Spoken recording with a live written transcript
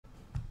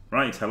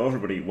Right, hello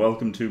everybody.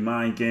 Welcome to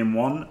my game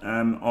one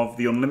of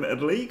the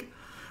Unlimited League.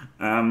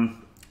 Got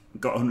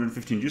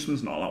 150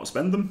 inducements, not allowed to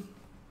spend them.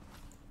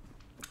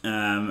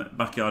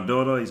 Backyard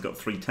Dodo, he's got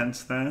 3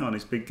 tenths there on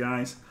his big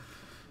guys.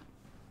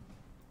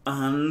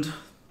 And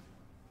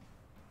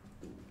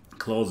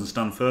claws and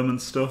stand firm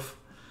and stuff.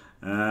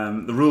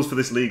 The rules for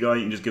this league are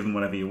you can just give them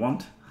whatever you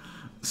want.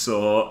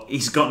 So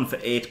he's gotten for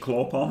 8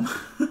 claw palm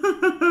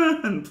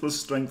and plus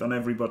strength on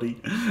everybody.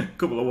 A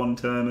couple of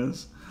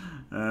one-turners.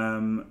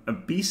 A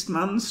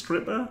Beastman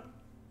stripper,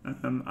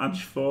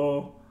 edge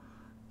 4,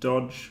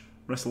 dodge,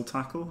 wrestle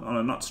tackle. Oh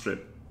no, not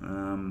strip.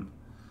 And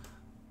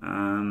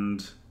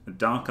a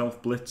Dark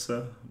Elf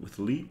blitzer with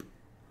leap.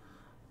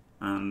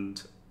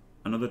 And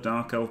another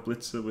Dark Elf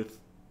blitzer with,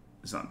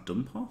 is that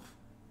dump off?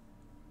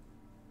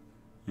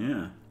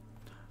 Yeah.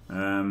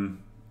 And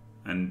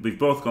we've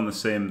both gone the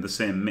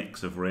same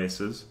mix of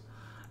races.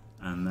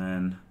 And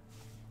then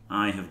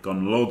I have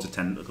gone loads of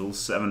tentacles,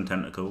 7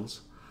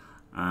 tentacles.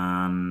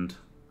 And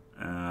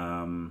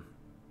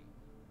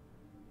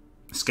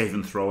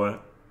Skaven thrower,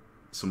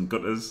 some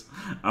gutters.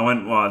 I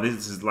went, wow,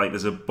 this is like,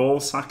 there's a ball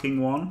sacking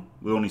one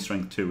with only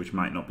strength 2, which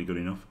might not be good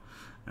enough.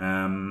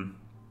 A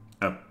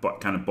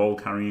kind of ball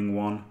carrying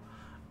one,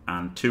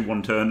 and 2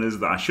 one-turners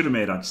that I should have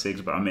made edge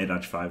 6, but I made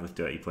edge 5 with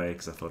dirty play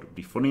because I thought it would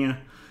be funnier.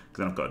 Because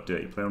then I've got a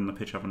dirty player on the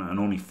pitch, haven't I? And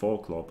only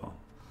 4 claw palm.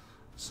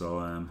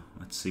 So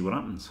let's see what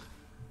happens.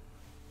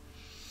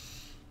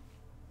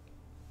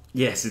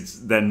 Yes,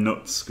 they're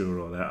nuts,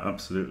 Skuro. They're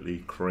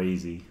absolutely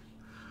crazy.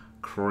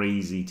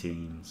 Crazy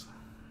teams.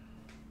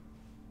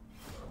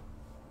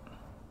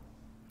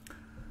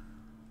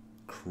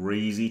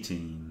 Crazy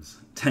teams.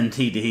 10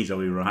 TDs, are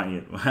we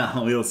right?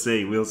 Well, we'll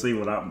see. We'll see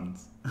what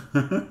happens.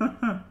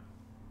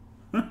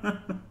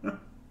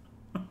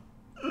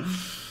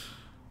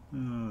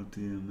 Oh,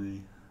 dear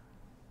me.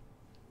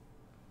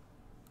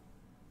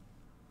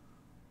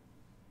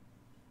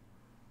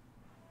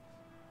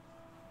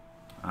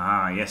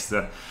 Ah, yes,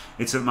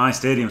 it's at my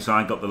stadium, so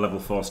I got the level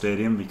 4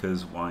 stadium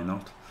because why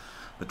not?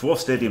 The Dwarf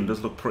Stadium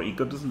does look pretty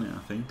good, doesn't it, I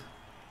think?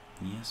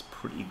 Yes,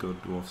 pretty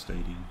good Dwarf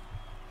Stadium.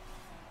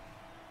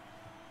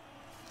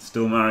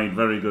 Still married,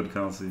 very good,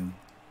 Calcium.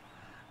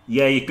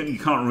 Yeah, you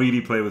can't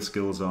really play with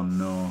skills on,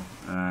 no.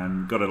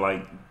 Got to,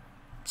 like,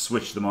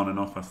 switch them on and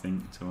off, I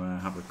think, to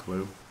have a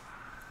clue.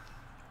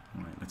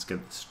 Alright, let's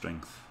get the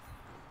strength.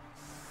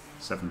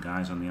 7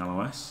 guys on the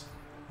LOS.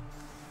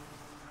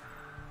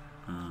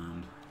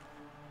 And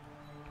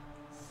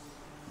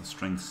the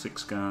strength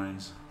 6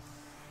 guys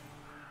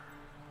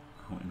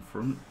out in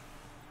front.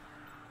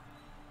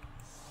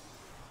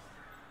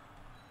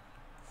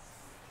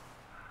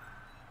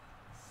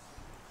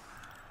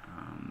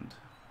 And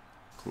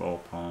claw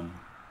palm,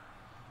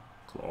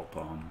 claw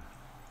palm,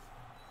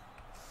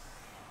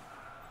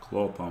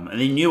 claw palm. And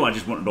he knew I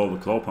just wanted all the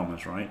claw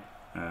palmers, right?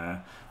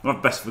 We'll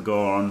have best Vigor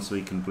on so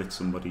he can blitz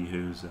somebody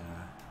who's,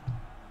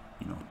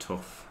 you know,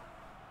 tough.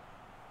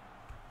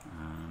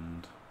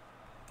 And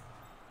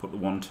put the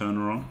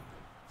one-turner on.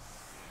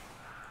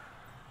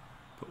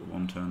 Put the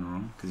one-turner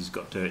on, because he's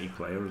got dirty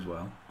player as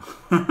well.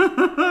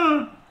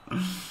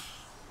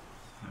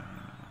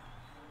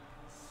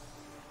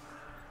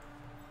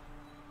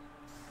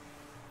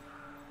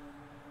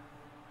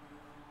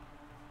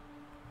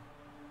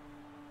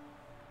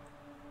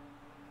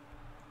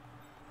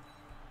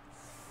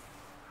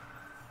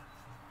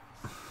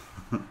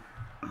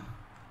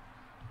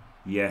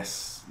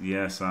 Yes,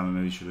 I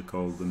maybe should have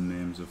called them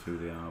names of who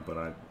they are, but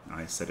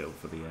I set it up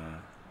for the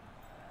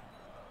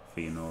for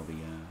you know the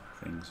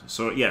things.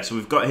 So yeah, so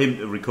we've got him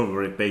to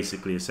recover it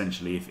basically,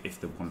 essentially,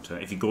 if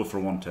you go for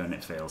a 1-turn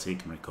it fails, he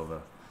can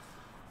recover.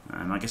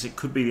 And I guess it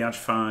could be the edge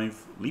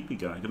 5 leapy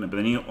guy, couldn't it? But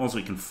then he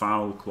can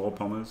foul claw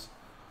palmers.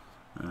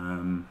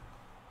 But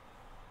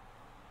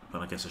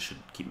I guess I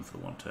should keep him for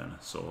the 1-turner.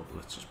 So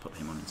let's just put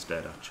him on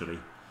instead. Actually,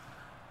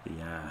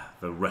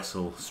 the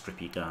wrestle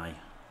strippy guy.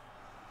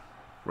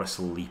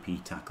 Wrestle, leapy,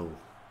 tackle,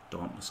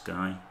 dauntless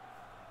guy.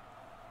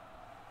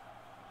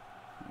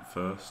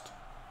 First.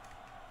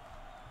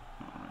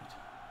 Alright.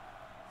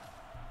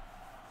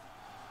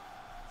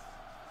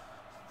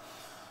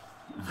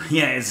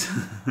 Yeah,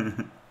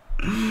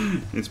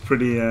 it's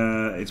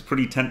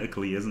pretty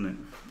tentacly, isn't it?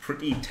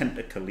 Pretty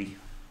tentacly.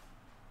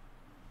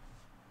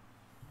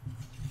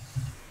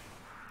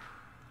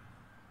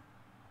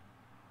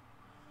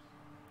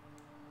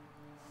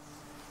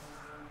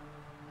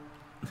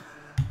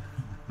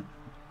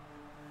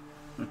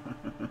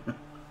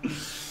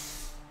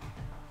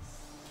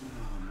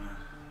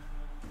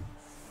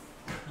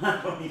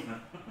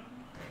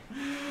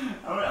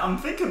 I'm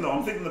thinking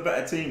the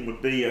better team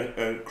would be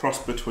a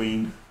cross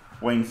between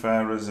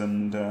Waynefarers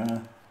and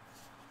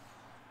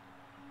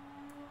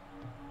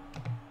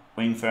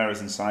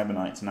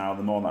Cyberknights now,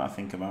 the more that I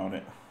think about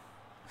it.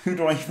 Who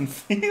do I even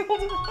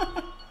field?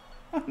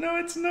 I know,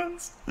 it's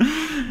nuts.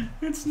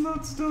 It's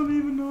nuts, don't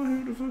even know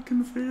who to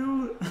fucking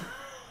field.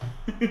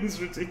 It's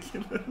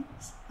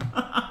ridiculous.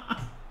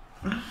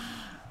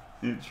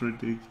 It's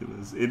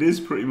ridiculous. It is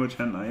pretty much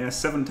hentai. Yeah,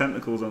 7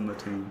 tentacles on the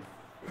team.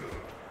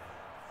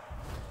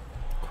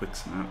 quick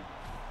snap.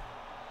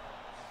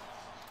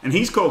 And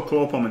he's called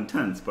Clawpom and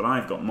tents, but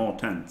I've got more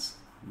tents.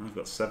 I've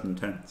got 7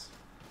 tents.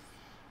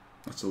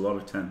 That's a lot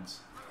of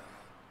tents.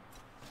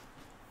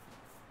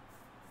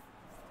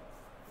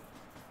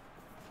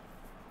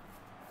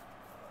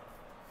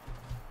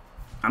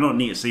 I don't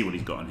need to see what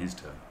he's got on his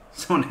turn.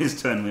 So on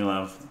his turn we'll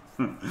have...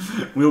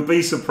 we'll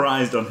be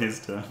surprised on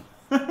his turn.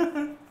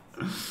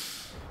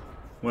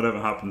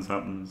 Whatever happens,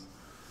 happens.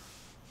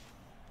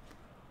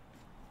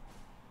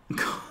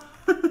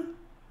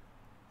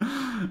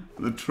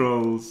 The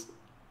trolls...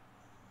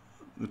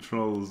 The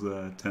trolls'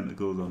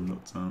 tentacles are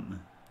nuts, aren't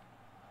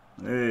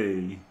they?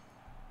 Hey!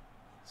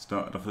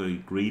 Started off really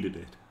greeded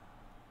it.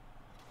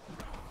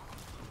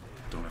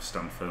 Don't have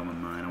stand firm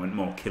on mine. I went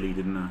more killy,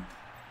 didn't I?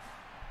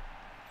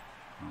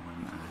 I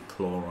went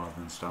claw rather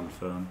than stand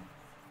firm.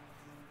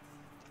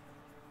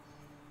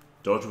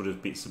 Dodge would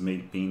have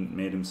made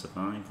him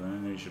survive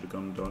there. He should have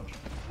gone dodge.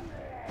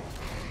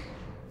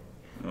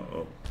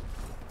 Uh-oh.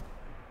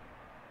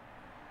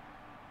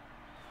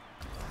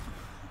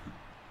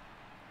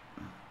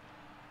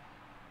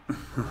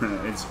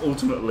 It's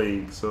Ultimate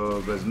League,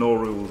 so there's no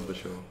rules for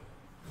sure.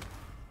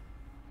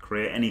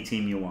 Create any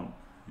team you want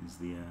is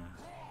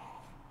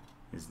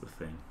the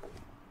thing.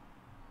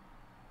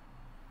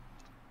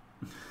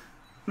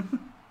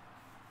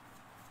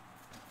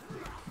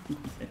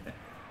 Yeah.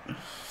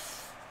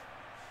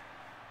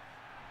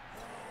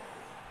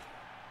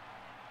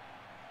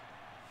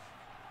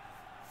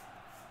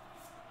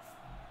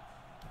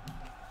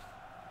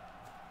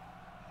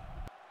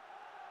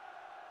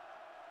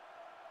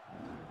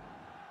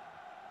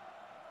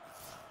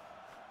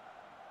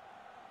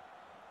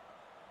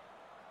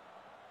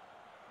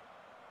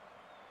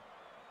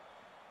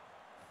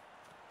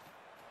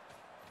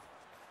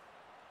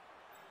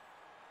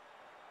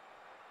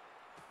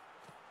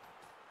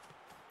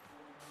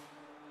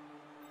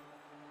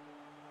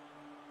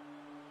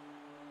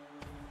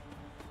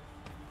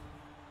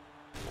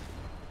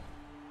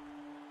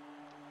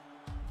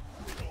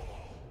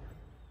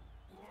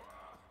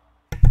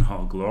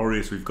 Oh,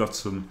 glorious. We've got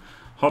some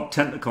hot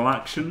tentacle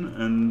action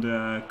and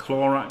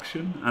claw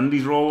action.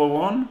 Andy's roller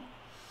 1.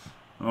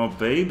 Oh,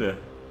 baby.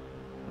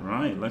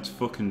 Right, let's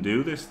fucking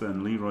do this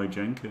then. Leroy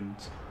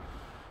Jenkins.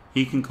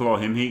 He can claw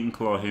him, he can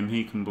claw him,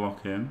 he can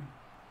block him.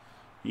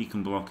 He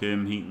can block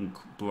him, he can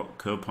block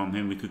curb on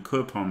him. We could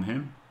curb on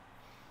him.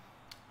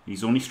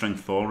 He's only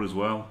strength 4 as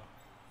well.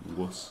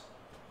 Wuss.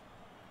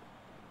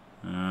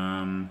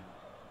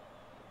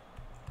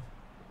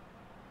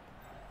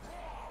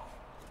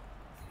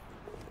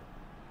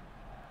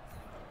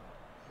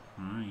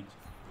 Right.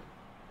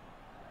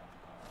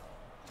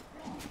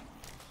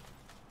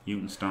 You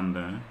can stand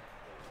there.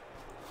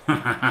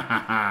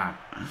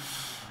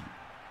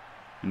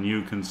 And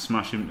you can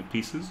smash him to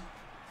pieces.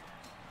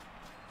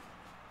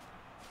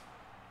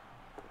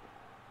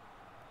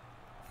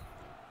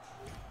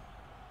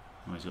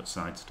 Oh, he's got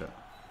sidestep.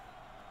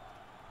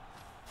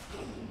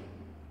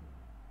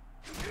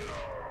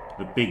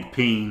 The big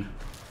peen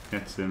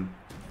gets him.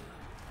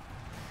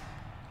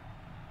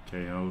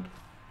 KO'd.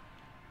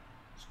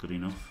 It's good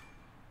enough.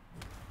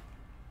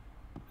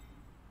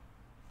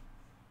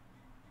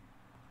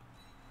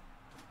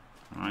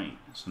 Right,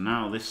 so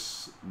now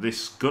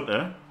this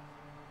gutter,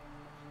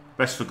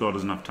 Best for God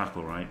doesn't have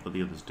tackle, right? But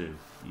the others do,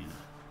 yeah.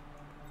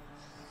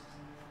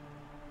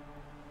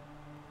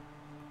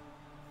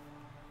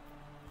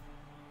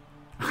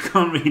 I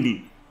can't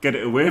really get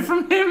it away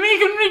from him. He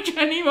can reach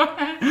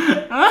anywhere.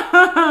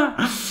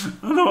 I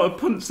thought a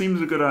punt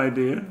seems a good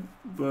idea,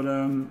 but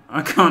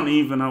I can't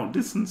even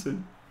outdistance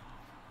him.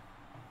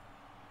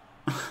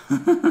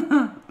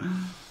 Right,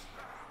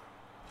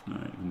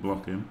 you can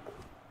block him.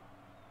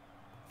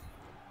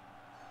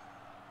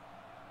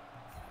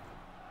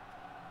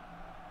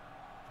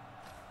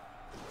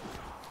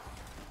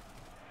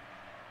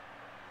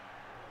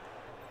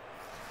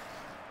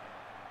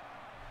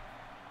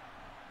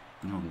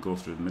 I can go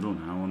through the middle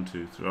now. 1,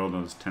 2, 3. Oh,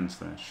 those tents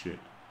there. Shit.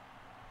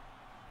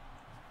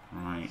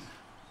 Right.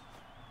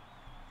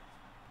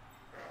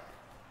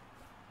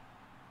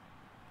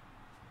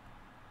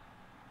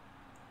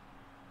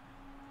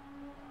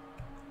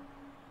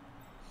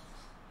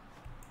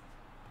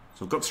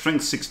 So I've got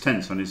strength 6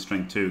 tenths on his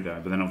strength 2 guy,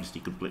 but then obviously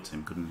he could blitz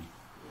him, couldn't he?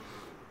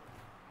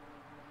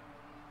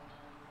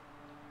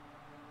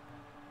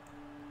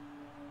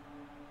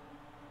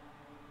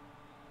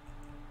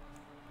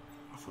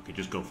 Oh, fuck it,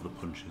 just go for the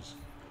punches.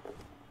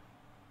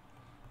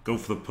 Go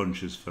for the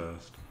punches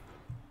first.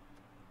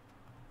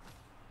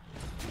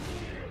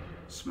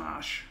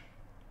 Smash.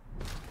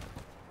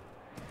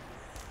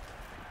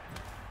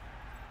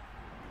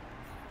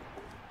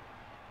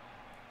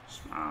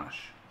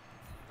 Smash.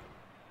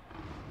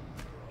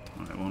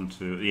 Right, 1,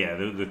 2. Yeah,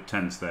 the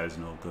tents there is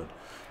no good.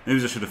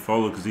 Maybe I should have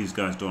followed because these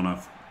guys don't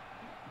have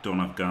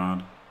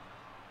guard.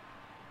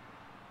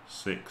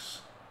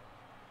 6.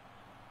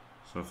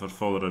 So if I'd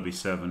followed, I'd be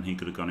 7. He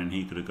could have gone in.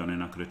 He could have gone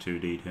in. I could have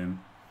 2D'd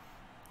him,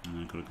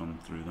 and I could have gone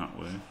through that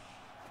way.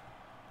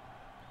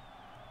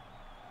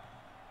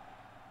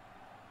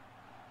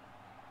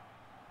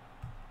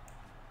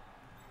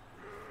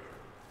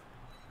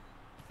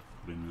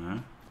 Put in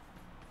there.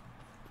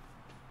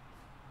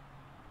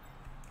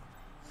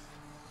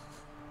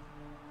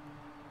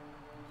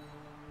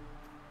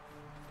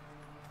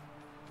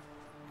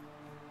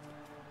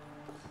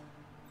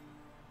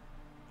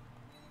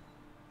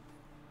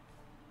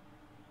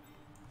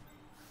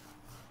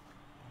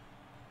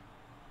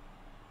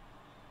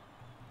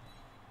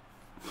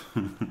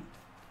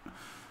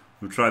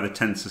 We'll try the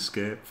tense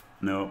escape.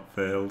 No,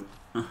 failed.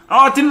 Oh,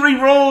 I didn't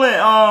re-roll it!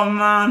 Oh,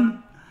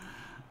 man.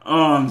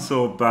 Oh, I'm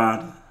so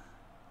bad.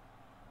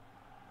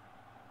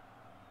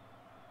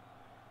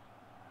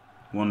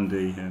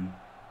 1D him.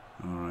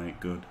 Alright,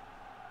 good.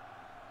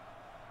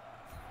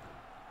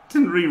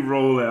 Didn't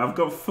re-roll it. I've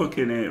got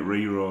fucking 8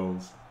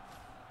 re-rolls.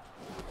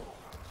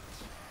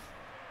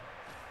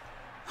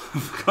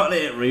 I've got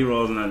 8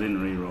 re-rolls and I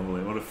didn't re-roll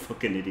it. What a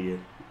fucking idiot.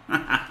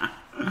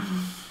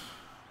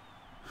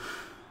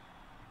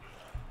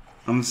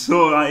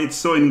 It's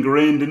so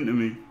ingrained into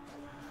me.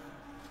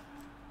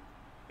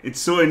 It's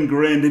so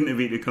ingrained into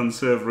me to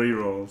conserve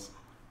rerolls.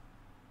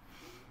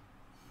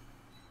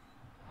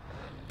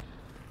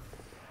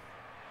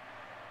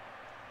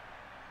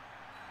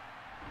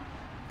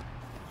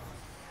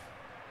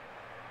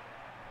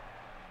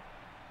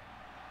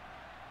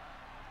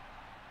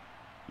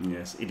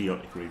 Yes,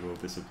 idiotic reroll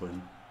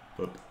discipline,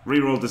 but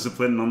reroll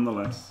discipline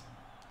nonetheless.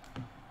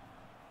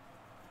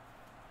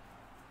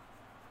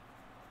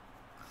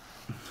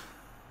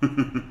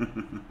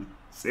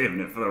 Saving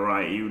it for the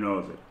right, you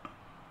knows it.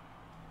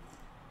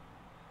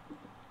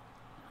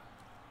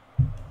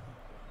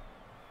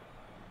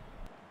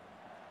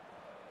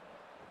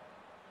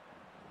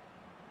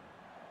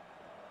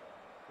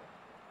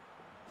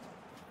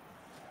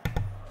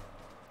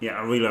 Yeah,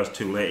 I realised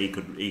too late he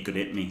could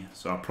hit me,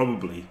 so I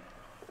probably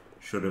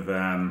should have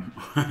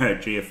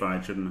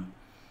GFI'd, shouldn't I?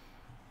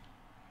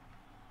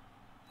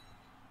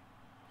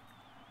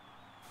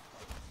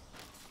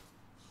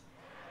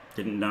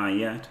 Didn't die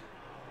yet.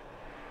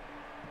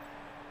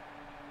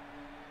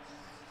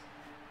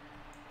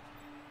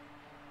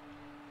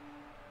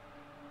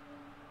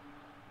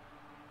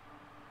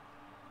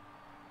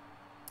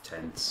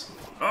 Tense.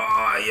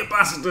 Oh, you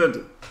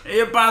bastard!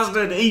 You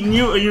bastard! He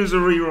knew to use a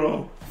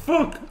reroll.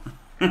 Fuck!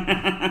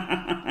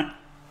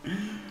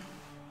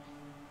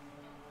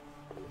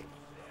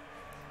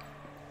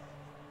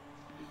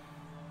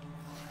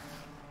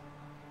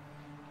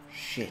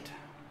 Shit.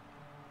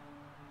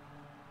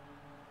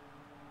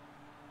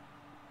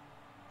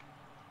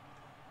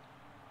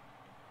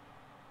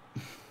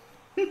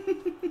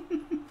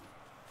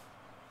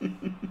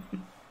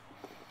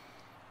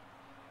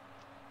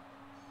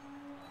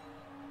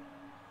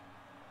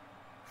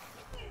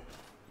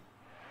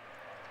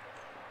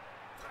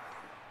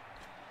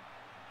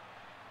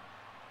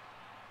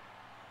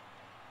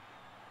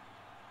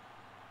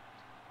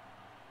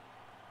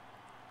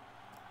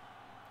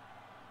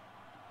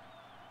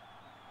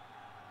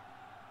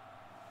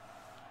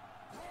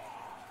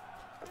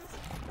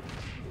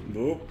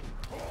 Nope.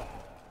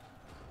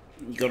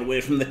 You got away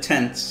from the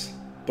tents,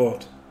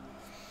 but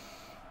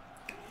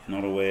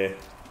not away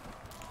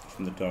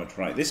from the dodge.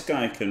 Right, this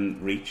guy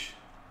can reach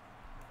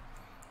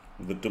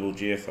with the double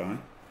GFI.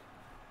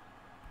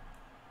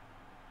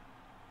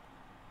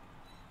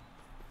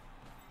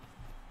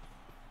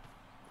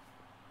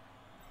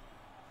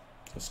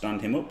 So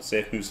stand him up,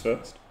 safe moves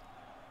first.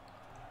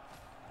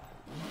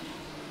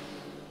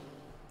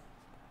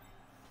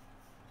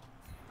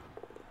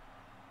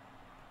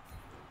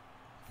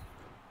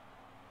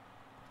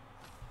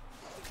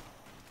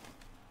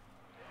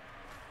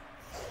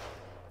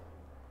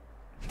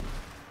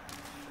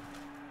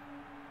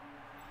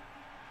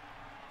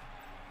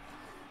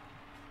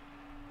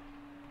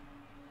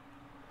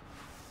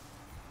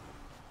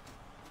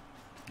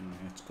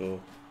 Let's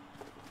go.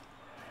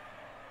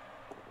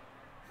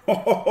 Ho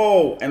ho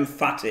ho!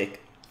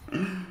 Emphatic.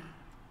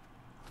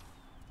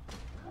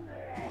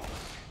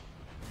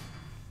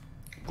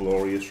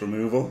 Glorious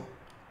removal.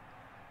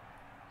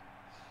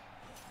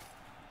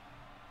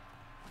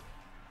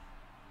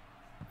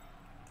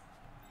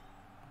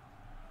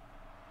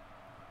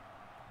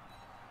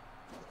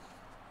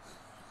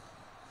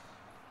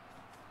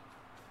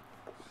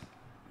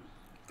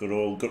 Good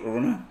old gut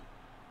runner.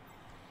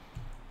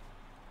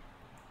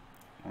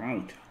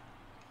 Right.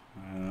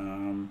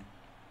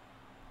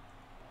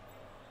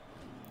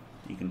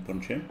 You can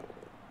punch him.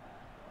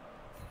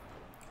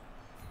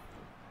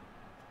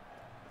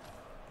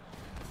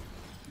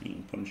 You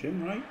can punch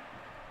him, right?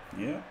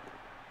 Yeah.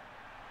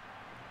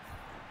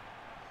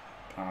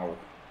 Pow.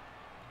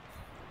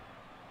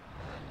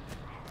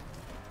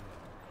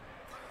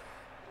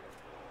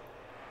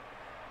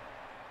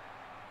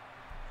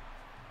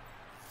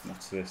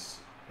 What's this?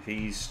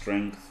 He's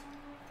strength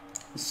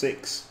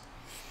 6.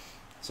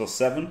 So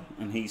 7,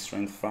 and he's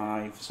strength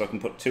 5. So I can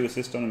put 2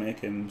 assist on and make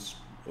him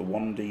a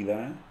 1D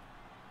there.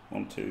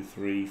 1, 2,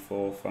 3,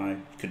 4, 5.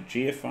 You could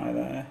GFI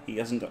there. He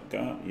hasn't got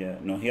guard. Yeah,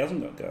 no, he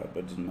hasn't got guard, but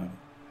it doesn't matter.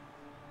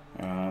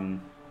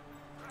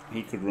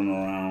 He could run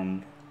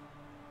around.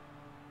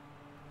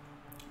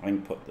 I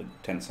can put the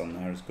tents on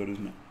there. Is good,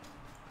 isn't it?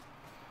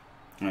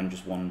 And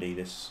just 1D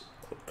this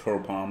Crow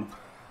Palm.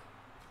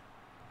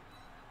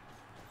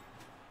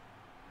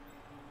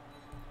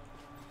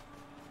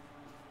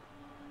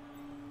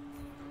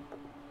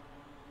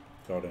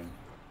 Got him.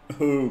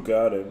 Ooh,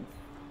 got him.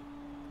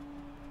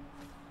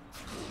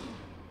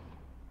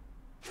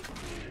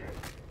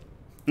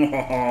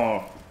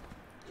 Oh,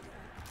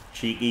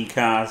 cheeky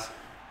cars.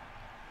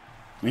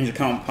 Means you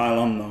can't pile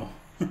on though.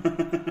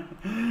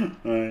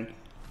 Right.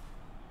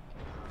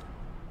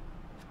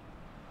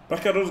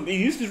 Back at us. He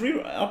used his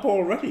re up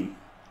already.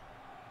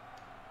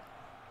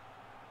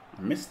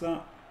 I missed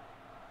that.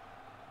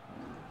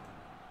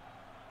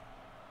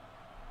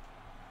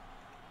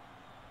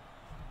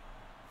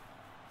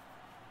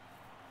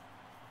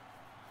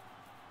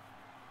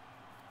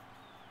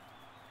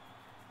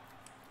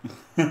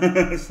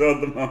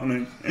 Start the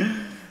morning.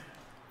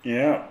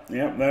 Yeah,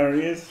 there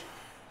he is.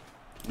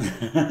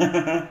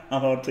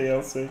 Hello,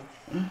 TLC.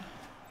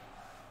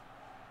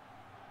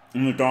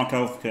 And the Dark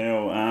Elf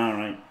KO.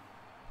 Right.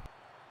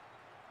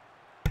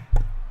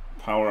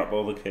 Power up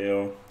all the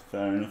KO.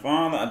 Fair enough.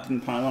 Oh, that I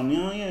didn't pile on.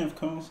 Yeah, of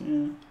course,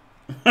 yeah.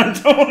 I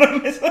don't want to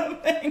miss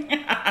that thing.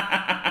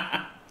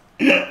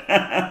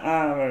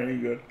 Very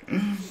good.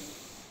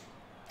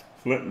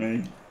 Flip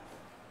me.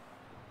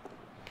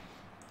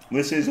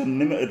 This is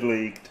Unlimited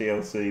League,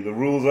 TLC. The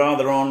rules are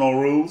there are no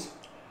rules.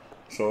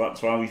 So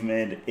that's why we've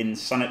made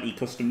Insanity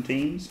custom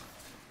teams.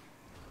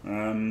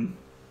 That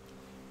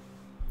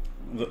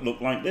look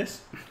like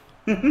this.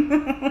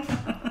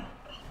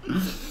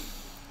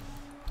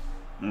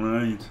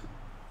 Right.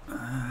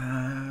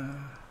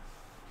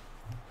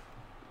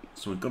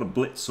 So we've got a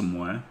blitz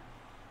somewhere.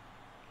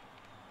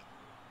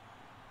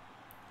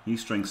 He's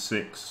strength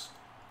 6.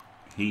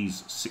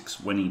 He's 6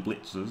 when he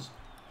blitzes.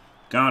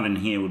 Guard in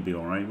here would be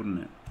alright,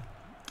 wouldn't it?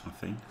 I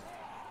think.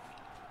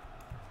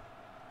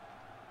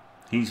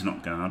 He's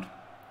not guard.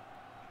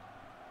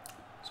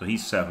 So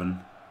he's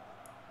 7.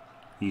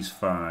 He's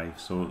 5.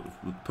 So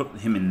if we put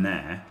him in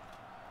there.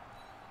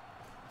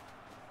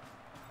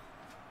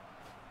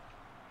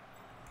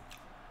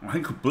 I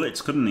think he could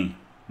blitz, couldn't he?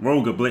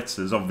 Roger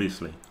blitzers,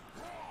 obviously.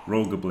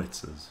 Roger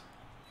blitzers.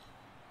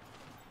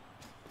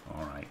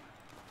 Alright.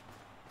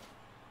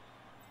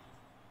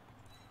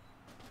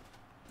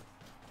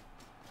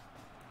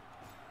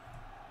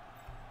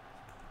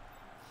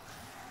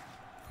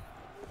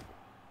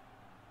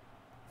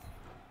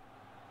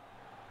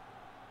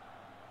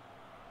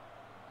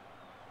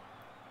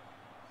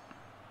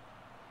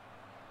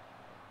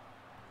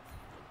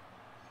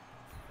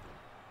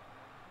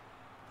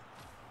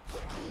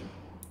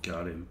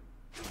 Got him.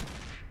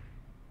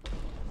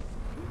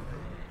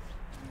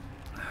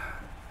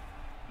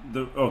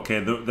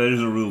 There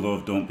is a rule though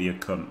of don't be a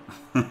cunt.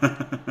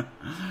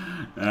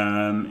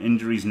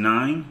 Injuries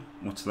 9.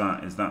 What's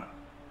that?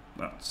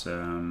 That's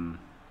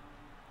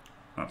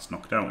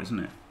knocked out, isn't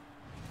it?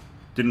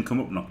 Didn't come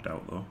up knocked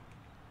out though.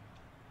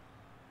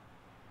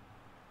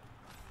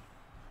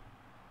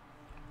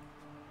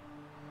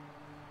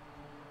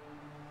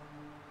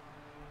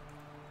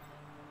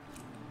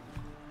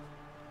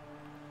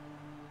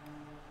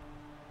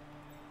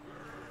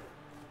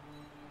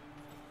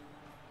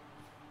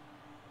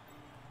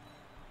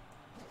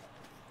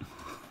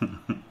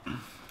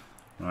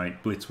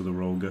 Right, blitz with a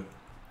Roger.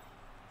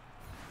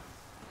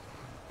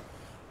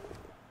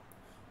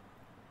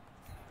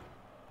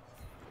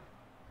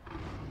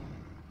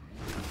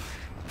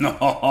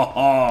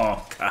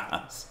 Oh,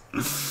 Cass.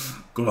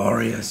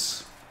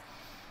 Glorious.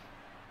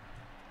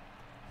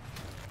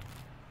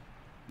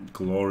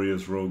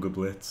 Glorious Roger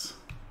blitz.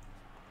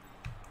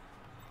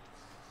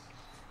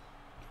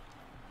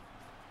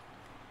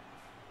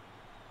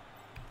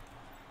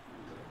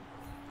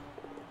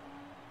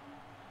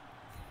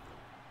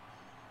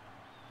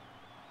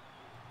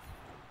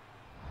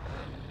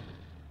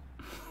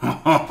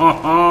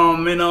 Oh,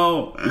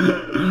 Minnow!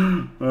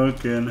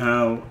 Fucking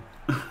hell.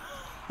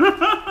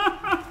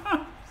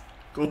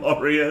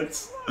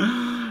 Glorious.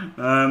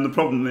 The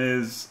problem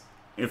is,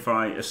 if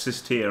I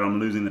assist here, I'm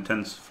losing the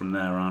tense from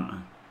there, aren't I?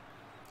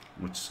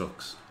 Which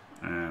sucks.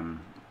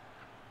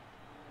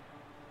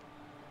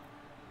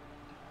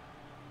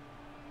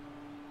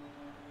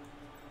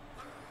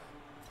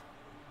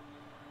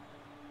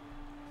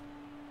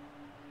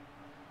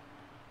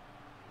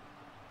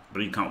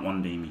 But you can't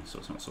 1D me, so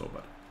it's not so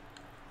bad.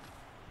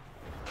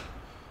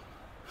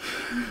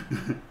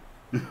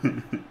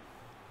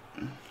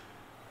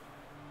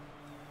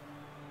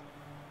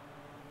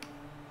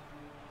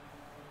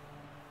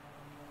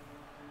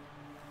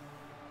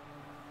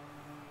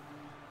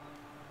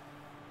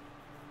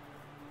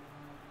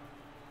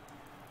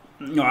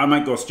 No, I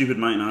might go stupid,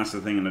 mightn't I? That's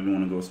the thing, and I don't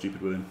want to go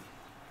stupid with him.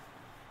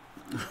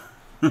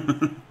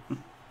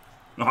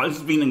 Oh, this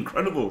has been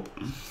incredible.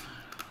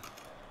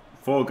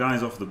 4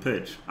 guys off the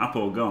pitch.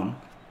 Apo gone.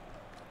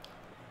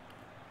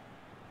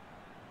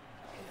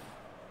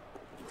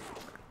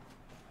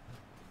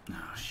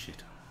 Oh,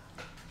 shit.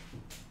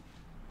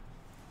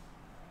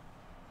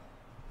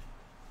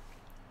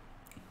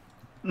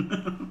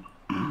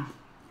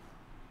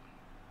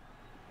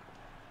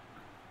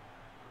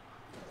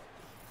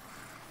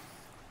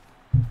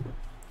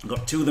 I've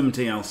got 2 of them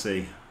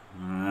TLC.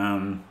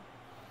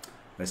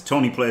 There's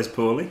Tony Plays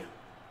Poorly,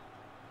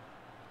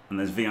 and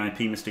there's VIP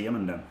Mr.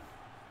 Yemendem.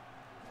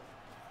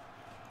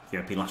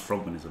 VIP Last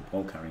Frogman is a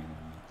ball carrying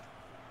one.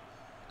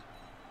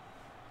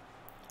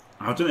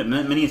 I've done it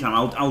many a time.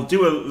 I'll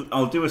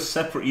do a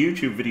separate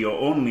YouTube video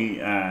only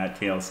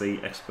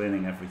TLC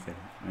explaining everything.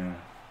 Yeah.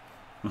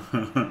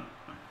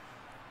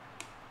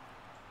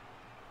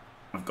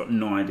 I've got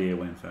no idea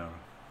Wayne Farah.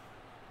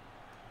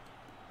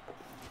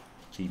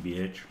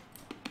 GBH.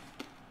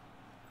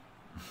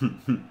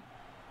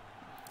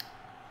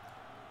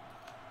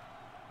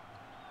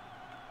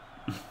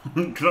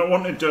 Because I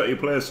want a dirty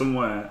player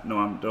somewhere. No,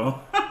 I'm done.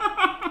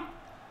 I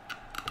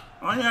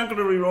ain't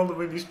gonna reroll the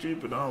really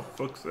stupid. Oh,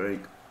 fuck's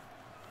sake.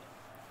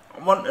 I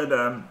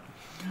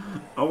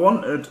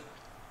wanted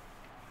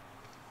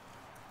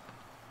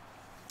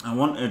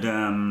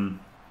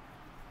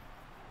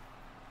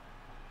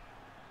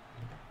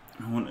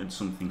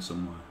something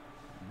somewhere.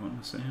 What am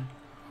I saying?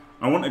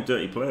 I wanted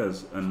dirty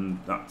players, and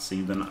that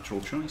seemed the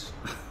natural choice.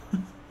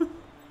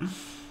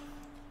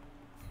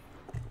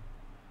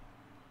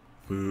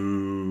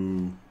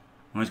 Boo.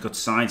 Oh, he's got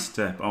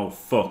sidestep. Oh,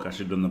 fuck. I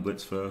should have done the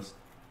blitz first.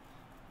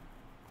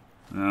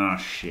 Ah,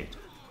 shit.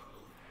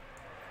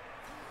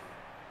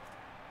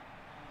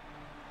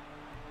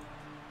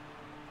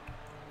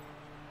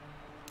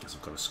 Guess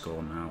I've got to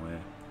score now, eh?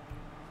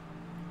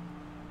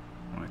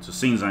 Right, so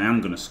seeing as I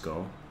am going to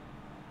score,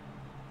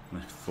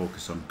 let's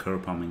focus on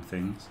curb-bombing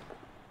things.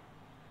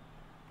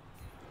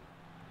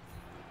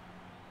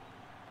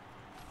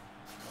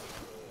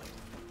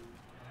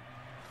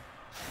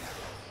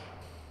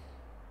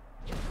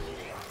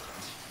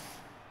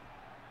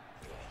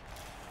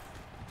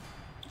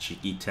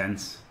 Cheeky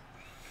tense.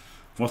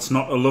 What's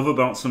not to love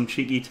about some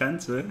cheeky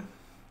tense, eh?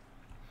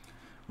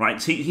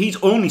 Right, he's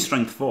only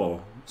strength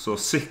 4, so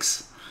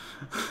 6,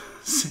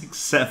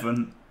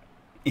 7,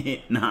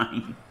 8,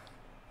 9.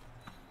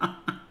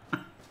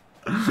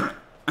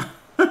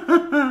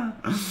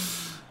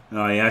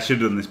 Oh yeah, I should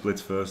have done this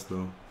blitz first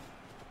though.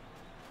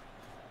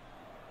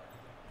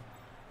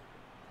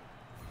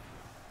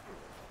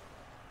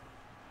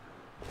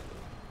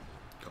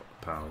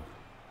 Got the power.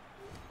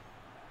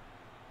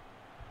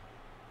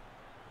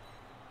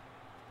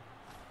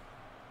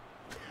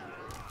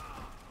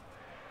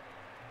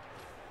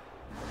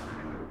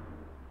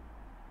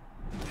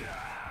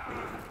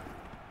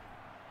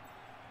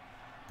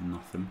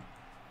 Nothing.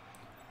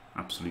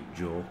 Absolute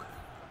joke.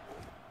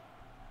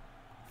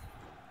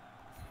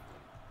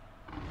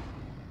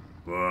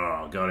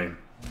 Whoa, got him.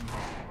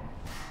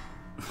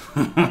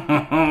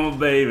 Oh,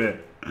 baby.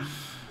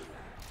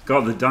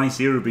 God, the dice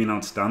here have been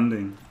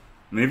outstanding.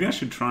 Maybe I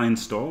should try and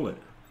stall it.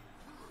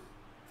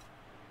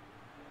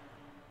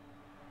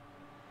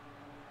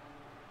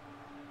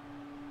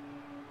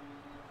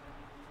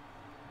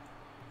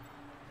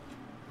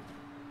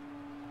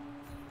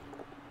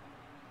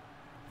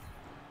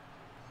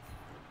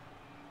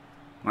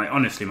 Like,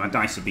 honestly, my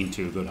dice have been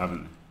too good,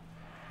 haven't they?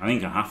 I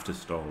think I have to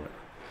stall it.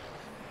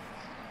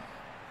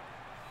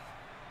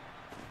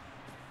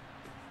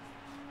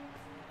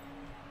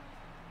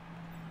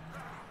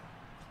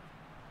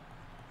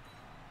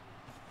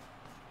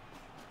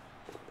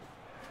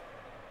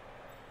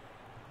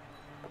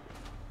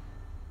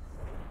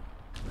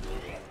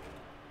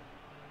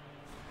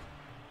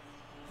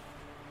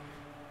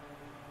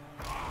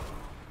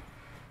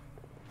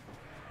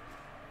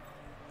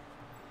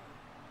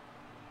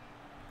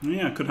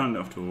 Yeah, I could hand it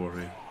off to a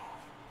warrior.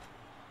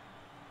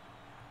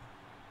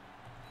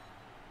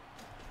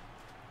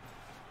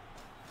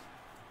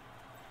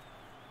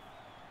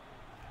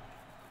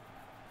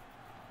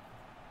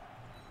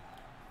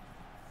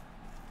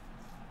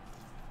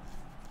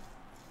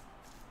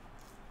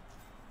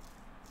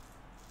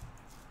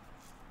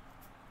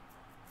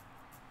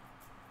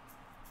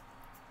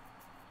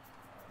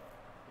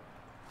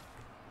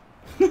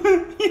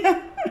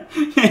 Yeah.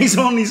 Yeah, he's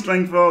only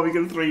strength 4, we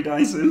can 3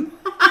 dice in.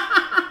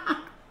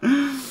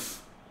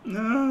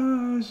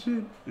 Oh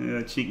shit.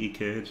 Yeah, cheeky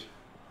cage.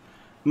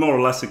 More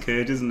or less a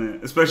cage, isn't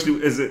it?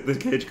 Especially as the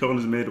cage corner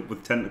is made up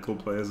with tentacle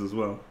players as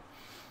well.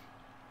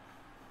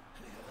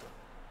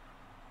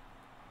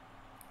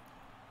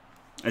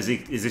 Is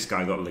this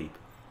guy got leap?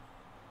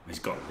 He's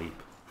got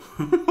leap.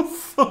 Oh,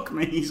 fuck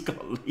me, he's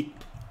got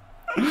leap.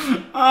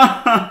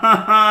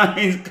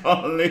 He's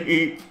got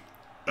leap.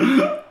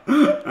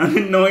 I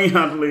didn't know he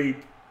had leap.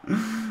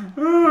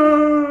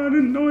 I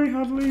didn't know he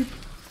had leap.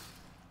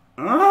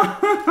 Well,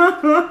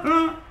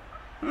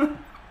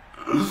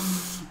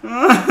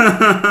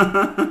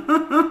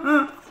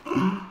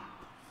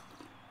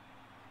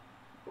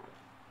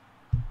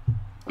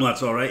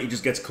 that's alright, he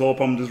just gets claw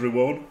bombed as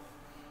reward.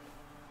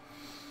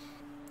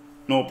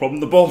 No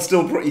problem, the ball's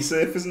still pretty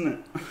safe, isn't it?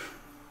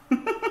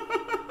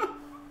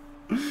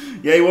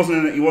 Yeah, he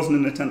wasn't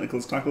in a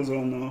tentacles tackle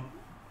zone though.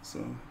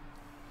 So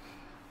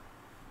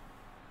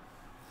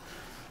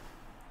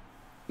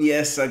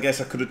yes, I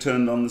guess I could have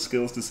turned on the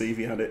skills to see if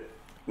he had it.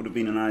 Would have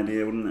been an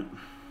idea, wouldn't it?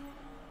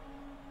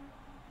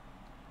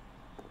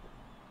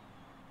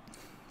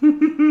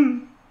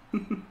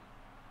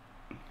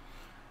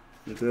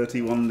 The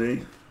dirty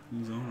 1D.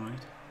 He's alright.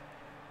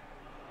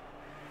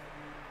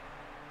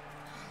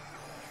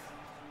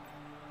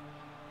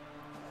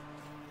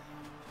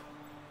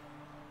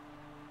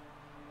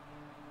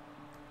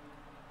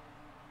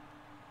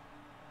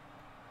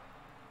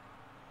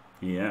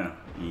 Yeah,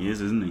 he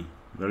is, isn't he?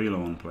 Very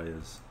low on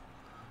players.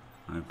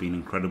 I've been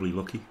incredibly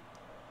lucky.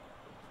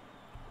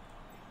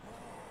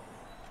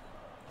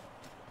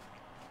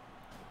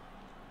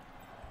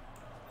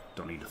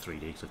 Don't need a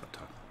 3D because I've got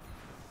time.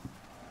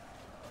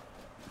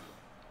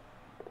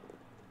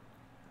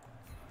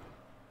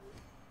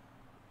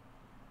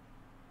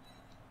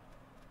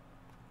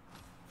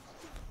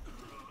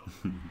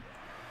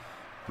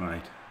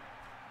 Right.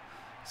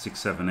 6,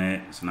 7,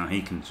 8. So now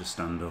he can just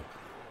stand up.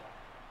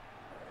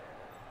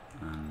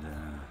 And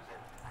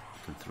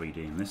can 3D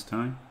him this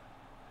time.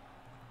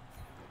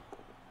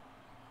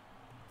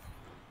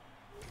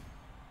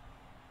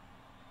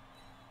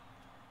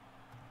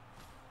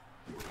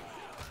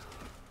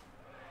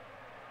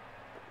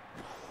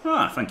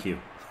 Ah, thank you.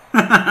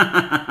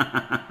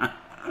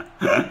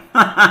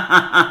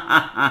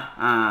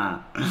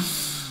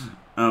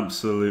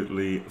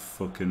 Absolutely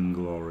fucking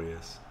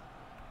glorious.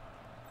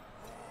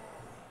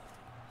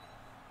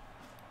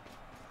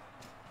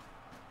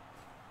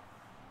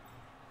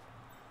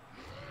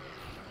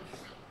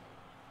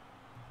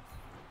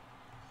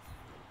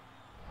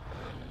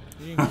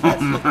 You can catch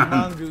the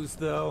mongoose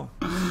though.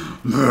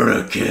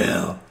 Murder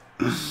kill.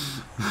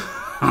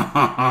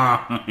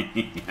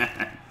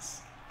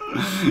 Yes.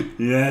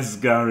 Yes,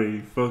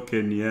 Gary.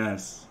 Fucking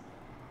yes.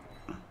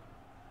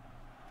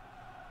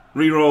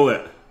 Reroll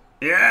it.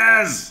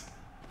 Yes.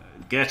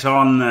 Get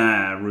on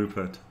there,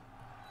 Rupert.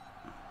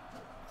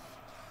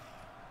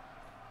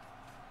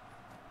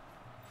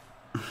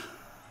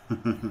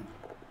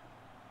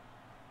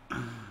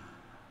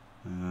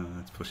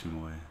 Let's push him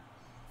away.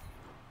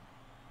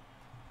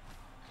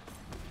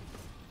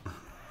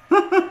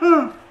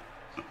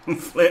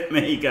 Flip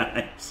me,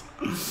 guys.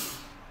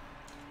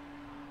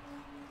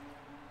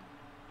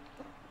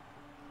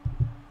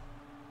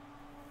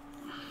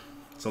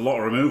 It's a lot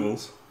of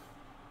removals.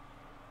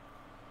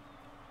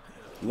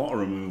 A lot of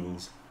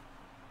removals.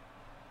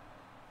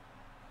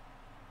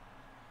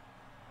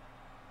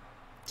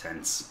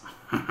 Tense.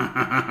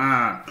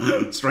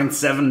 Strength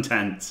 7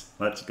 tense.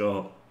 Let's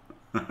go.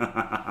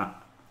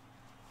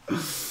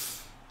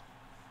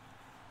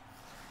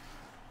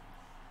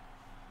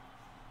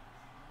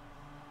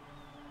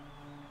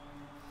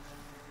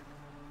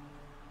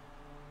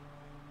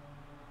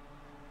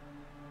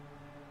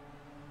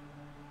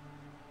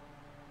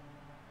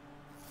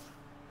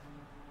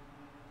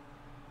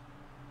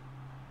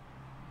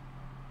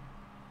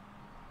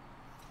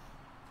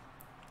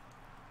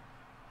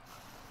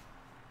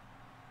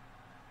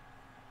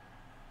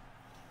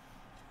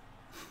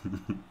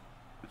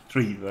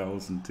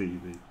 $3,000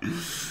 TV.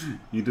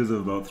 He does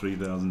have about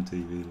 3,000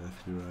 TV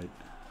left, you're right.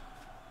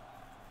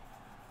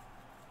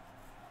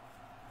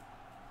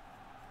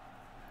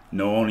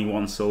 No, only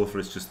one sulfur,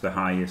 it's just the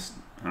highest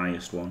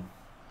one.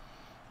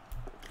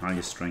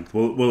 Highest strength.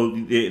 Well,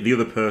 the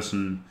other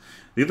person,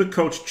 the other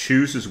coach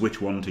chooses which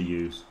one to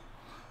use.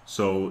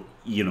 So,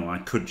 you know, I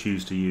could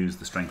choose to use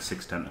the strength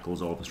 6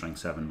 tentacles or the strength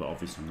 7, but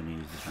obviously I'm going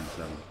to use the strength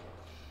 7.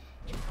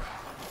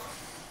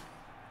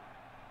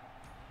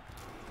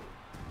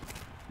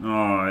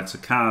 Oh, it's a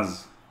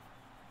Kaz.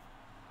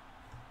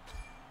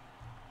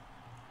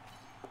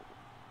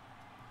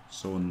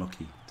 So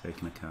unlucky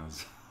taking a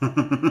Kaz.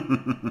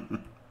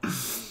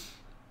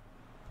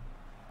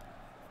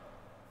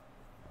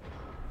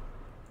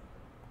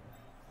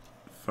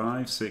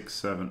 5, 6,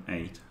 7,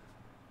 8.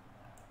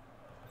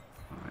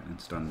 Alright, then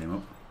stand him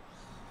up.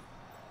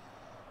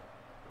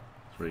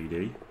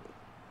 3D.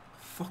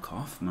 Fuck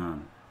off,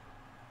 man.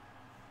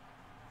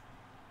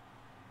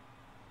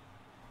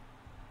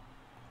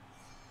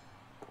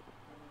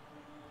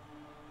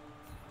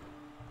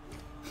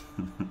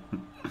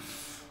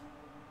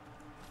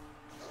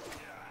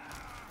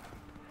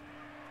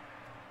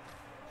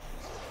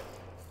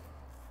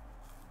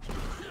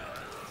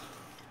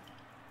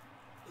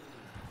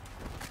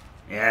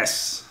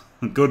 Yes,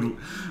 good,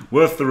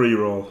 worth the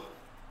reroll.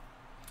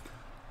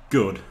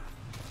 Good.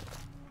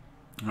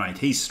 Right,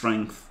 he's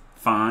strength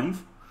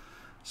 5,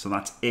 so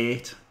that's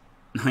 8,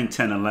 9,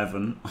 10,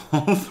 11.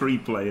 All 3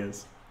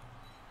 players.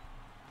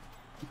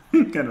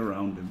 Get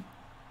around him.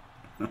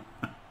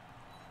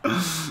 Oh,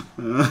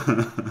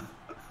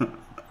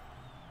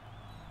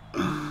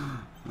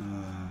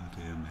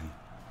 dear me.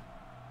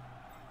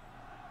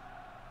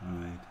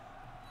 Alright.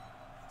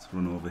 Let's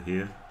run over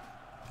here.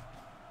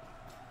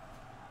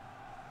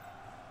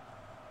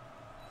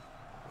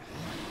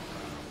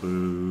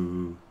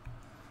 Boo.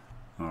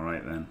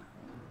 Alright then.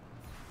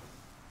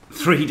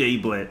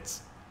 3D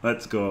Blitz.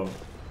 Let's go.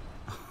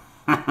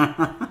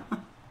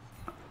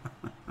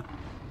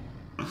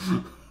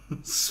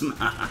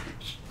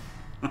 Smash.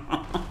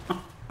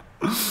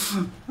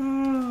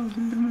 Oh,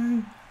 dear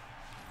me.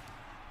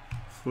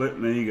 Flip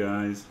me,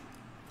 guys.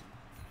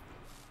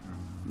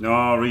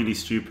 Oh, really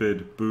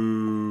stupid.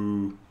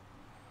 Boo.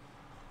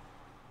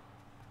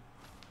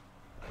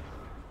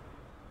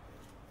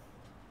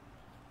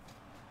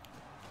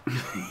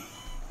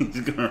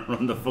 He's gonna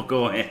run the fuck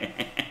away.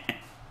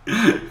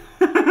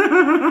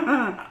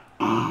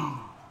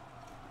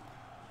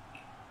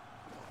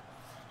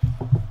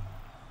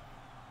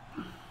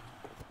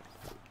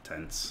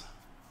 Tense.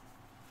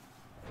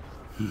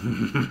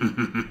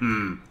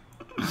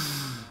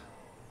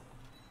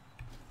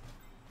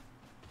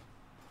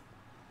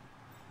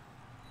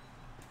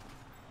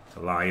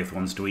 Goliath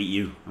wants to eat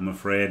you, I'm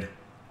afraid.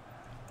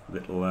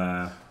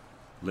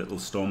 Little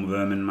storm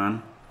vermin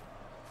man.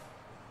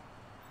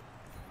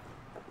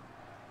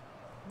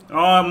 Oh,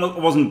 I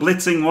wasn't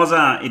blitzing, was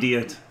I,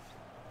 idiot?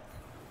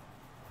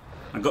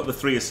 I got the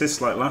 3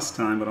 assists like last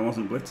time, but I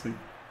wasn't blitzing.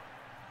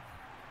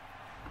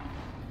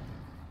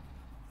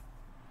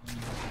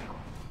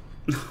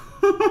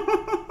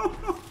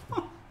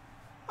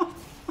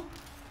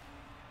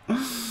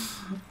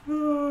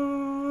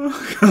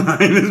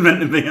 Goliath is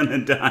meant to be on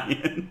a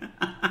diet.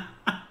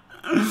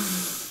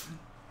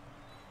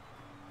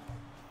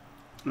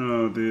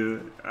 Oh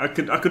dear. I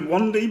could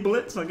 1D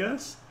blitz, I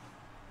guess.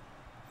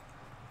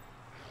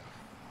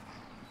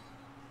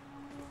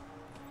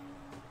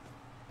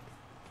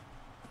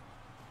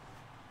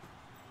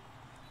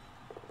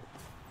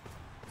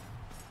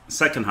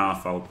 Second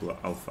half I'll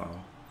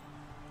foul.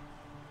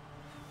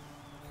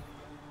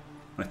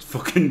 Let's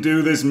fucking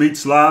do this, meat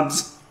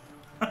slabs.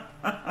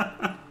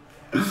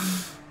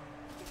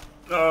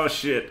 Oh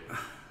shit.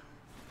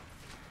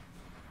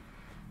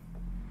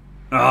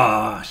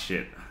 Ah,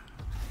 shit.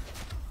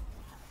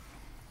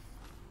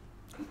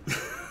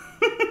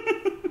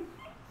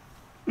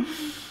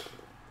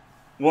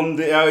 One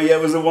D. Oh yeah,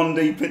 it was a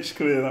 1D pitch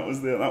clear. That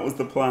was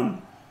the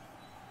plan.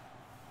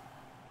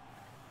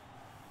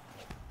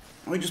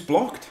 Oh, he just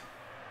blocked.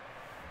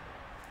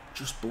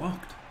 Just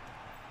blocked.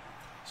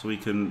 So we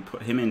can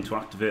put him in to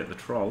activate the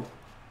troll.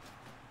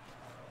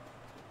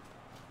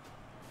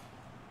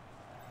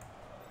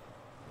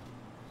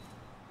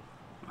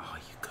 Oh,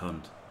 you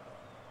cunt.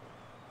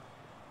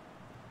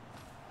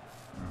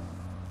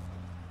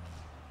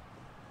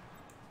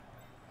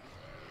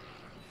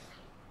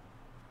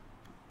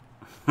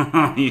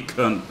 You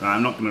cunt.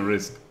 I'm not going to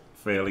risk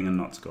failing and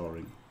not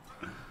scoring.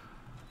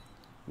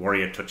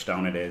 Warrior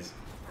touchdown it is.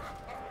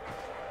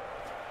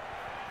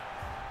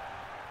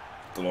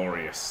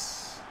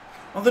 Glorious.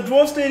 Oh, the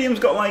Dwarf Stadium's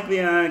got like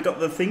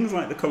the things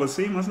like the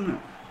Colosseum, hasn't it?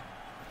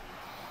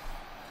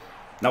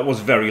 That was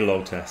very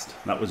low test.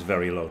 That was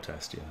very low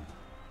test. Yeah,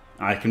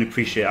 I can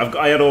appreciate.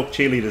 I had Orc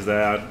cheerleaders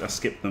there. I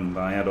skipped them,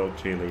 but I had Orc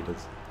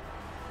cheerleaders.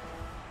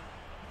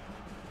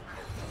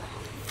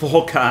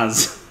 4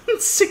 Kaz,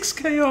 6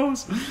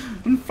 KOs,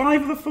 and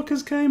 5 of the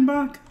fuckers came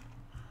back.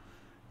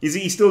 Is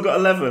he still got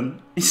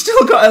 11? He's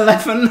still got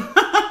 11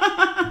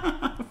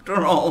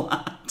 after all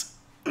that.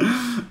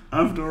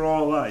 After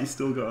all that, he's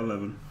still got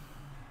 11.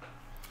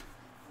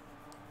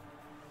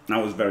 I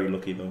was very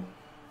lucky though.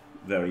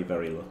 Very,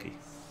 very lucky.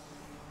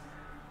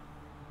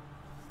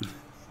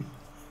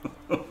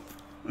 No.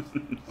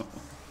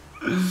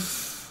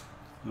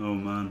 Oh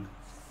man.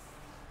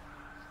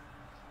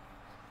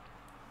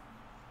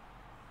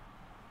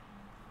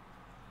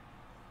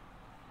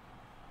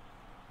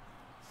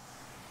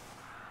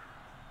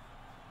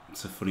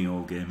 It's a funny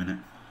old game,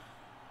 innit?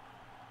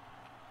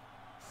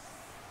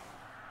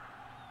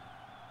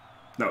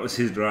 That was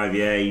his drive,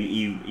 yeah.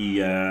 He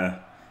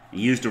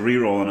used a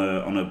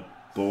reroll on a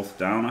both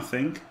down, I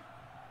think,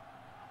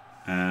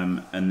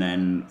 and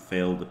then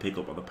failed the pick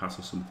up or the pass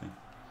or something.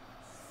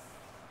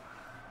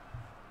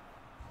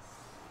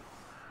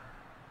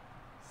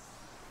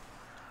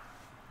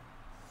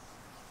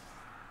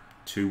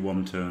 Two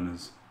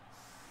one-turners.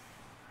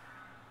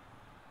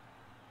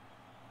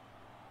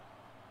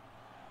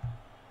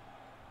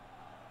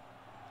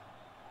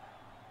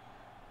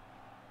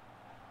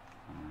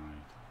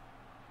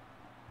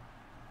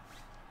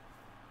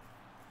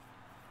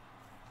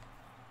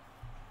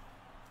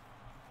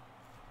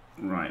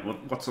 Right,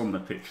 what's on the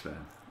pitch there?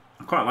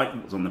 I quite like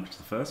what was on the pitch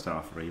the first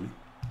half, really.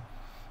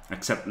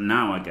 Except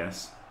now, I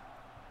guess.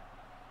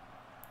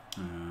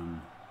 Have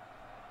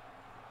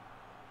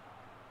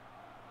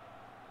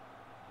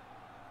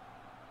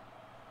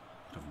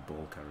a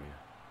ball carrier.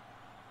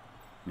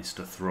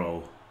 Mr.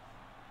 Throw.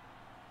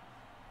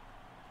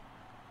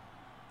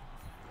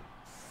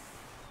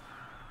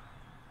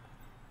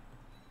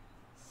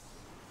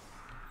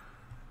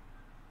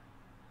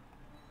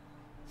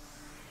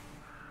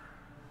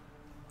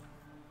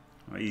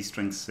 He's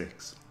strength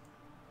 6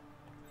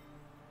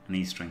 and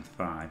he's strength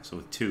 5, so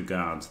with 2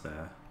 guards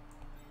there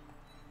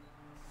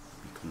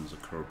becomes a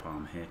crow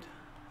palm hit.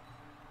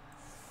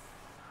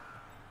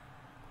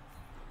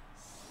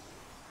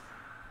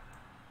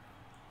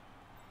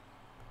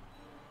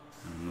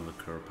 And another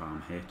crow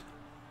palm hit,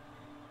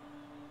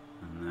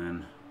 and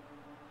then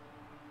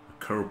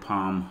a crow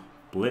palm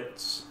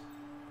blitz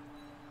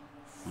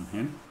on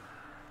him,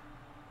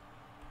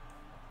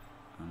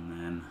 and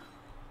then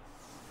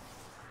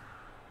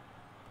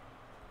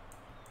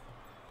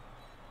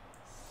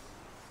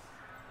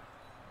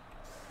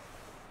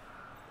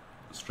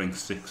strength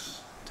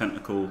 6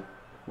 tentacle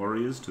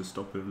warriors to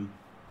stop him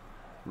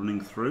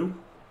running through.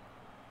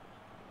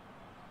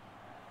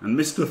 And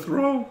Mr.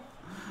 Throw.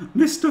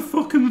 Mr.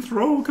 fucking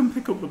Throw can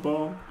pick up the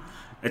ball.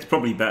 It's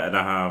probably better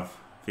to have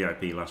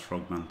VIP last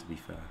frogman, to be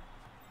fair.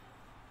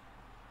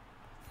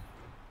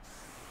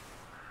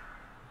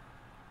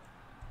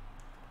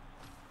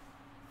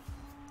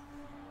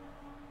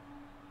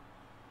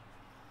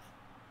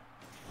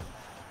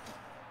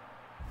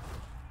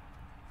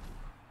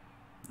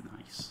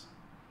 Nice.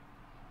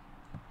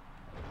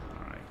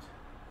 Alright.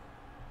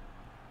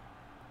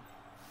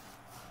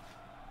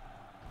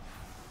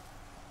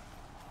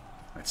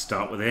 Let's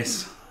start with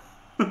this.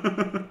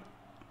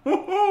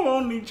 Oh,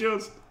 only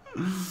just.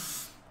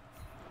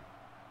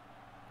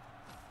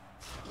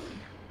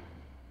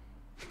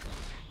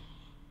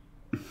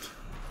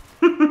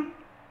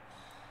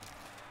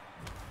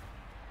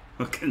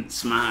 Fucking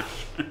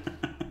smash.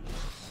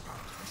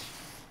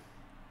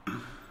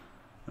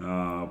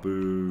 Ah, oh,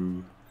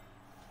 boo.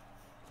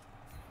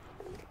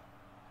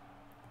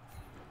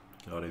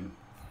 Got him.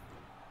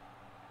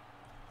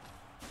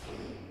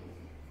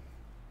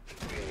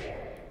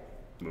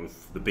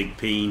 Oof, the big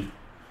peen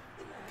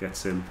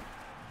gets him.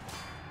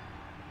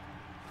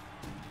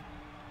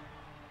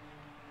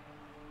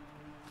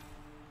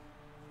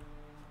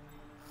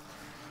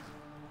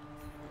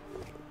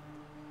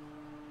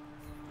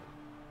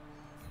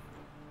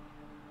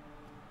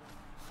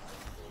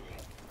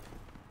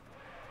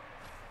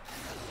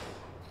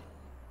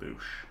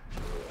 Boosh.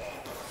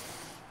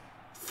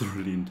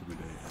 Thoroughly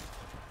intimidated.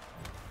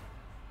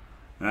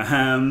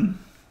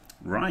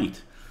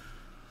 Right.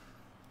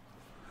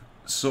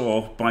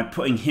 So, by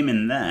putting him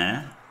in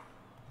there,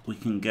 we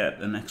can get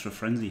an extra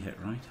frenzy hit,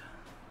 right?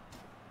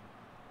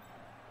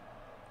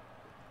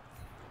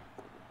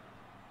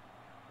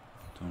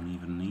 Don't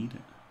even need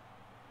it.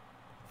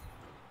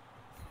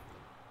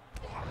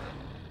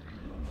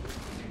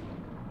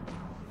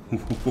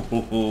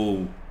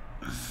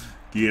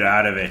 Get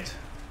out of it.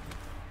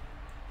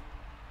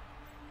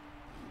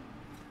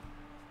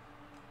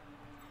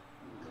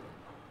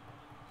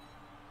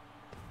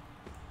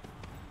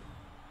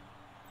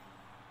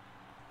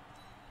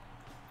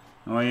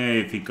 Oh yeah,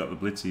 if he'd got the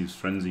blitzy, his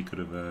frenzy could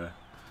have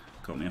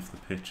got me off the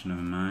pitch,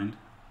 never mind.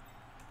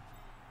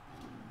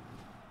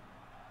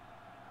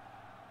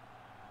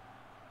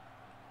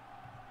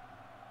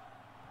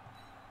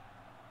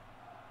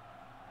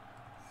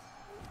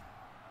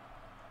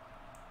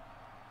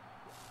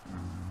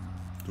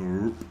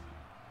 Derp.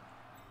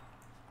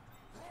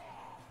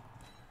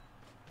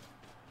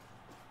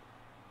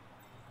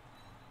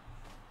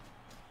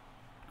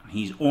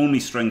 He's only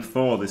strength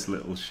 4, this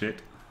little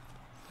shit.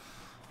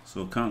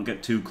 So can't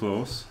get too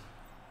close.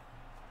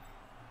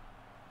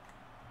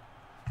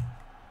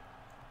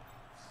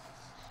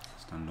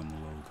 Stand on the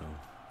logo.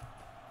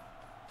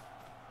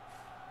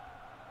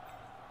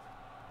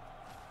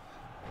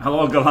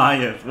 Hello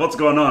Goliath, what's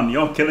going on?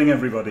 You're killing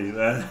everybody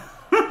there.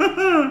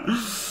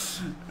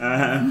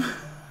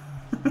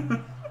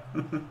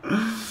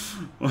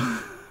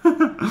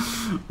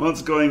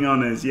 What's going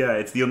on is, yeah,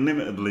 it's the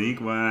Unlimited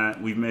League where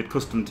we've made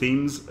custom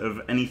teams of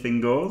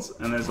anything goes,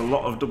 and there's a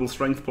lot of double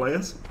strength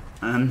players.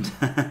 And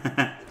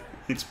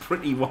it's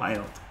pretty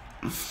wild.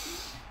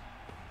 It's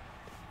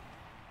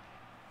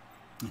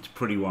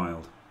pretty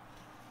wild.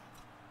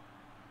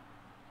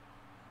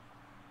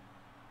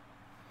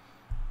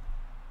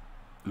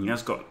 And he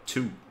has got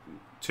two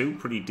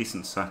pretty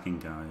decent sacking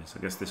guys. I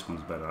guess this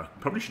one's better. I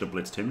probably should have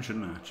blitzed him,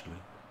 shouldn't I, actually?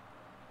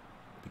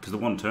 Because the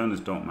one-turners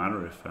don't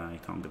matter if he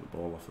can't get the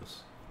ball off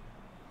us.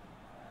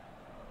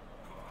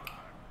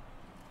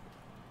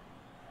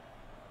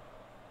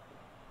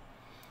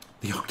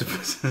 The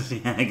octopuses,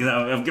 yeah, because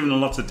I've given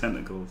him lots of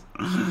tentacles.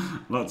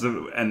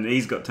 And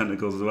he's got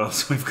tentacles as well,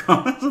 so we've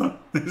got...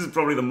 This is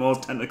probably the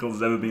most tentacles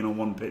there's ever been on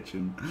one pitch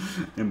in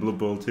Blood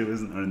Bowl 2,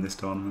 isn't there, in this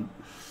tournament?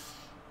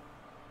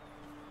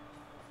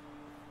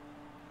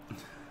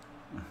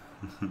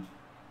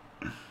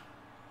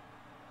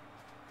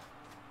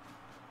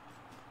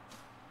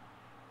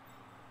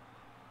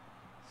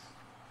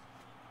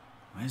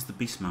 Where's the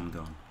Beastman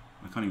gone?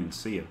 I can't even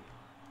see him.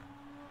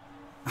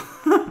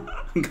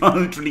 I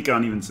literally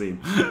can't even see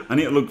him. I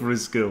need to look for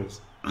his skills.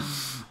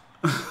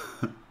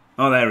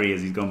 Oh, there he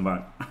is. He's gone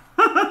back.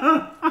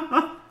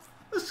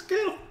 The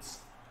skills.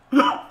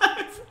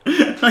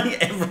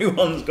 Like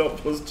everyone's got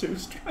 +2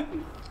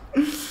 strength.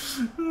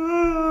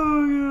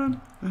 Oh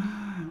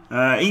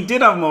god. He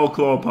did have more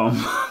claw palm,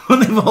 but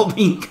they've all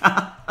been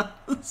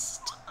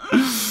cast.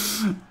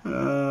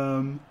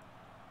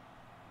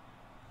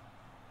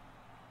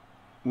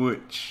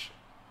 Which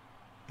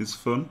is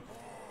fun.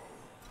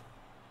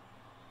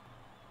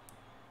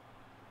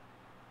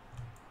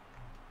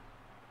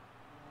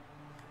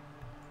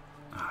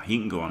 He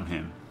can go on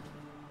him.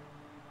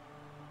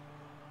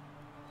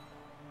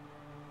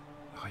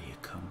 Oh, you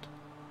cunt.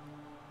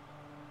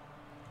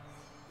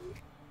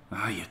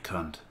 Ah, you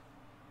cunt.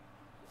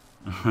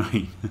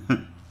 Right.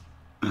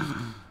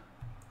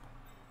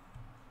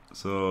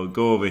 So,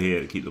 go over here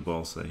to keep the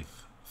ball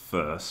safe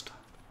first.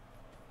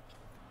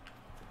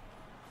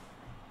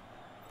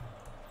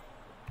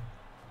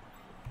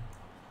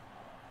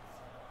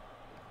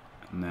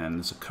 And then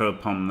there's a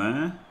Kerpom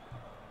there.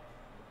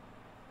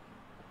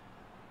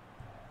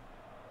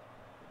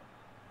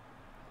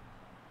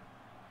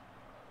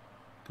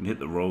 Can hit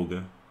the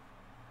Roger.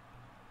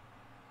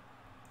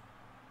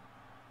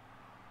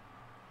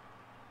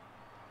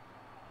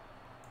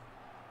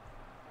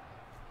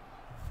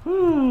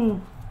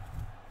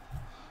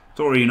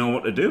 Don't really know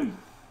what to do.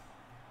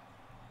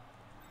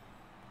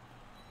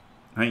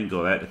 I can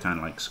go there to kind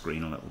of like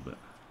screen a little bit.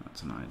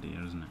 That's an idea,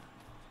 isn't it?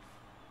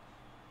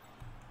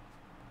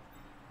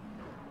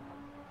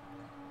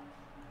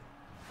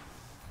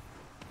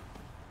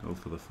 Go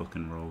for the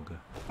fucking Roger.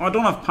 Oh, I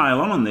don't have pile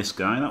on this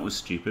guy. That was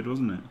stupid,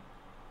 wasn't it?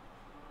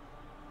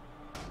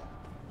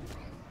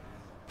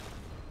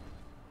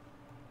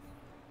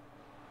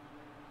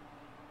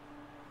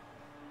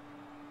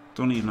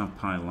 Don't even have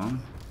pile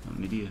on. I'm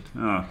an idiot.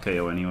 Oh,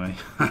 KO anyway.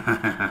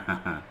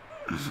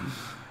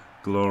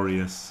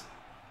 Glorious.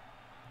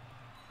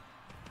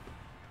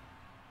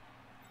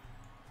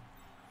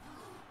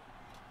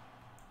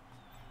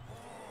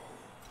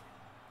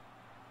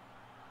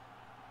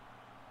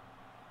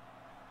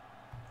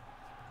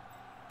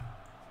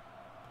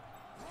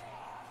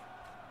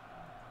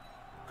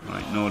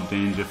 Right, no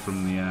danger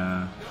from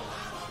the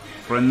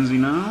frenzy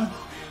now.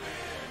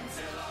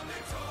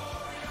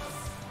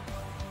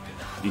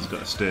 He's got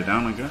to stay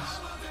down, I guess.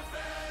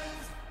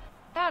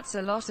 That's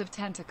a lot of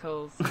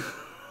tentacles.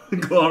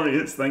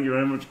 Glorious. Thank you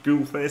very much,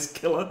 Ghoulface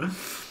Killer,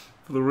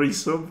 for the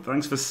resub.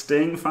 Thanks for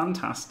staying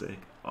fantastic.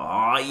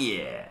 Oh,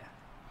 yeah.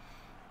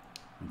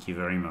 Thank you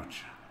very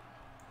much.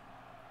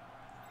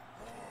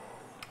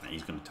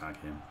 He's going to tag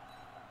him.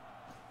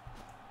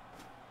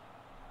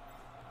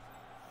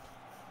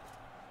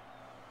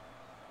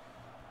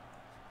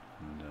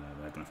 And they're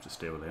going to have to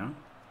stay where they are.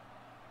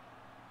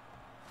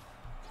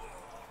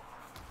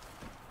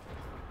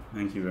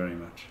 Thank you very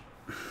much.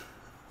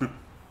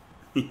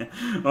 Yeah.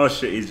 Oh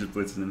shit, he's just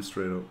blitzing him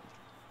straight up.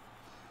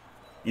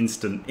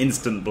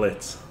 Instant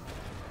blitz.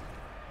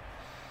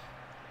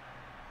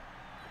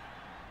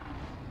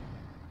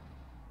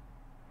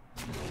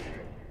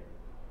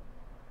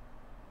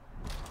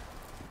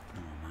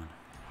 Oh man.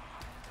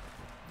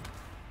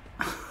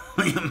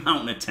 The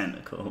amount of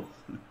tentacles.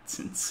 It's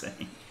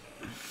insane.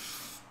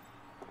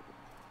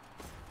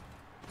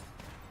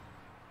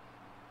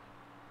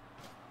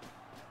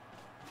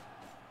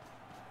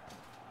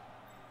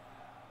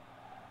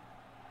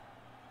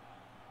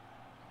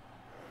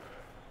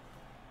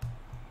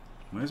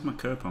 Where's my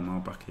Kerpom? Oh,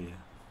 back here.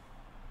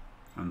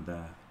 And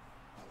there.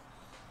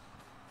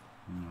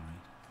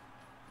 Alright.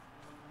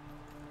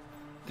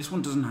 This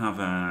one doesn't have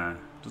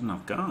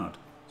guard.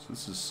 So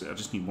this is, I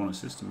just need one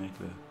assist to make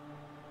a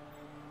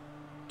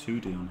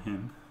 2D on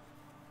him.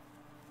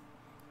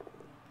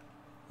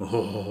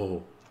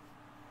 Oh.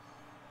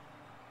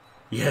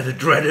 Yeah, the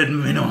dreaded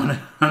minnow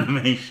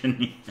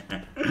animation.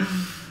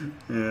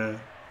 Yeah.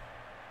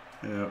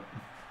 Yeah.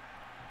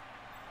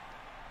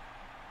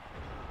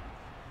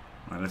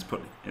 Right, let's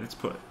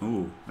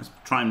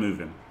try and move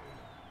him.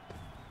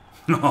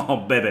 Oh,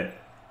 baby.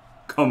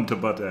 Come to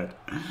butthead.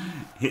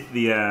 Hit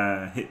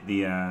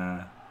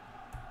the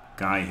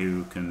guy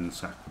who can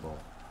sack the ball.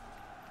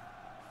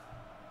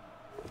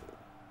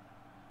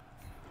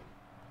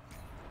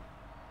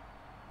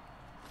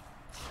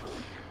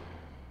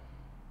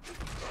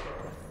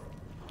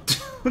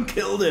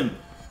 Killed him.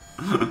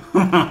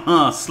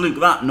 Sloop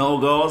that,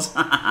 no-goes.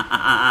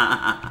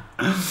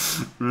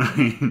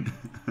 Right.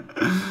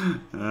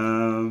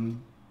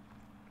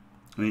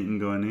 You can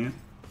go in here.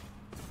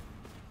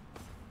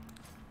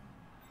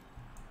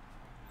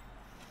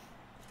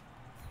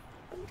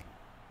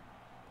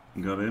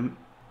 Got him.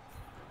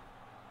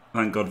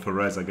 Thank God for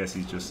Rez, I guess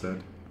he's just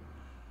said.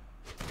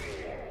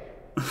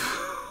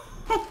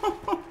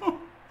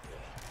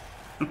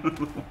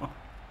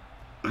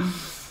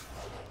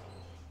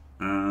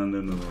 And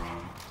another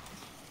one.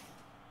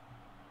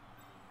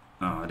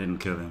 Oh, I didn't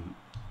kill him.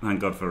 Thank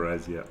God for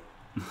Rez, yeah.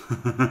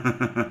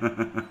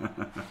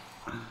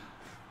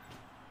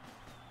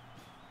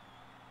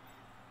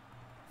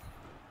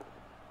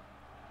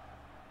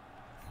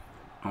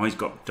 Oh, he's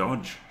got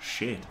dodge.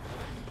 Shit.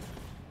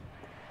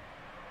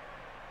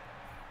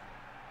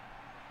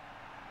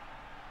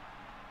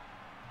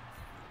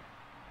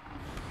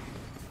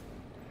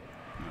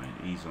 Right,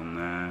 he's on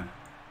there.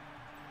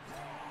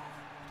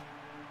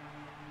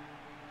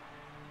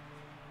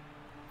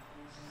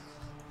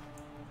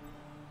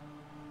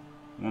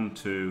 One,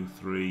 2,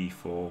 3,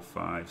 4,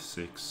 5,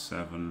 6,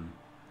 7,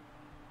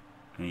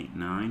 8,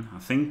 9. I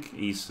think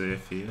he's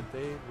safe here.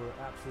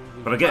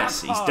 But I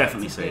guess he's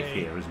definitely safe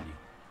here, isn't he?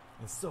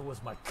 And so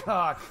was my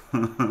cock.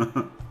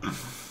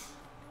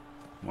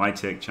 Why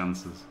take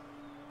chances?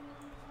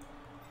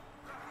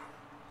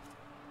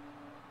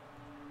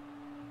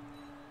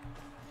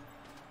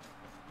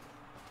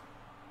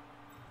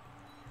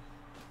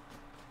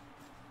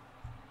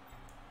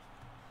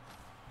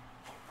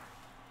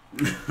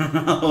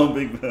 Oh,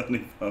 big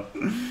burning pop.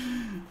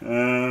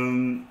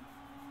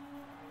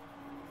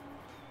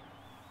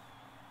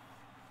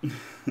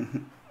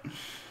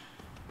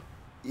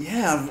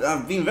 Yeah,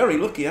 I've been very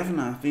lucky, haven't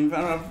I?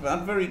 I've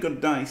had very good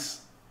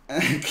dice.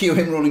 Cue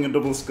him rolling a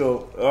double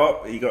skull.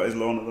 Oh, he got his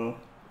loner though.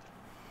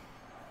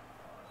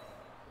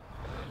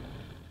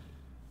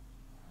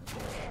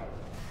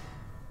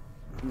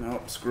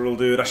 Nope, squirrel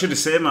dude. I should have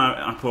saved my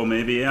Apo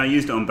maybe. Yeah, I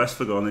used it on Best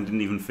for Go and they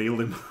didn't even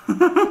field him.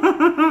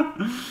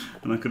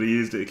 And I could have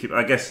used it to keep...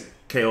 I guess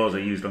KOs are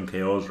used on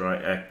KOs,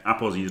 right?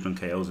 Apos are used on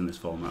KOs in this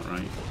format,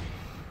 right?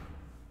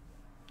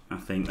 I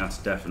think that's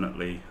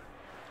definitely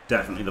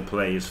the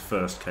player's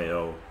first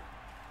KO.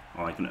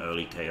 Or like an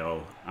early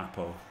KO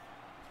Apo.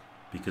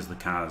 Because the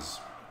Kaz,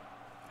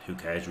 who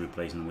cares,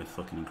 replacing them with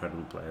fucking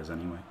incredible players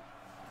anyway.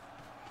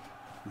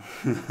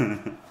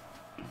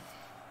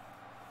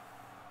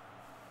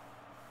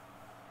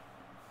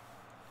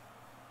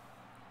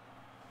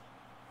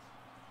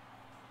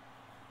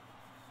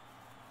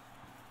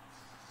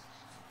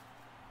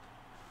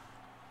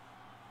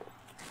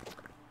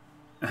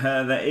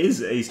 There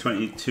is Ace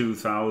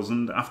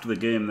 22,000. After the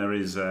game, there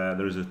is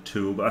a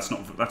tool, but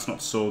that's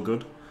not so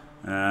good.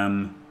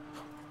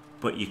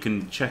 But you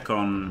can check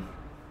on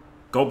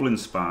Goblin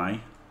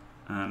Spy.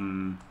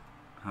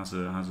 Has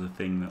a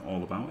thing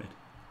all about it.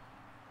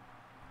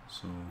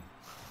 So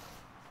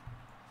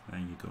there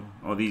you go.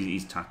 Oh,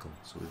 he's tackle,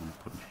 so we're going to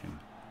punch him.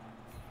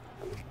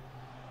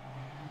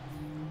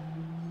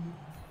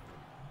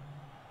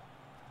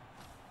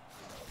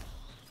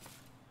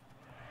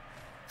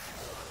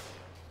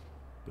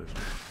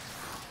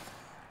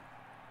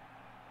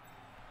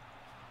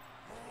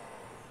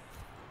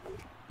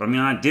 But I mean,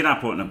 I did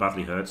Apo and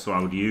badly hurt, so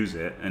I would use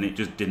it, and it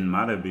just didn't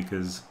matter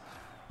because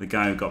the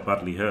guy who got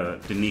badly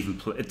hurt didn't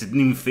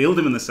even field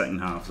him in the second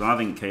half. So I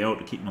think KO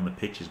to keep him on the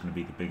pitch is going to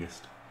be the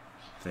biggest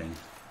thing.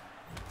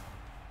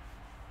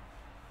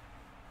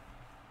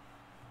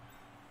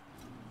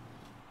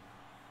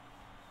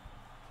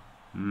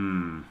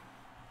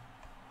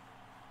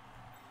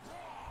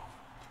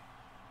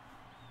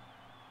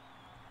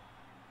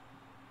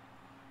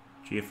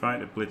 GFI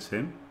to blitz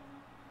him.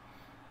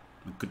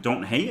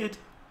 Don't hate it.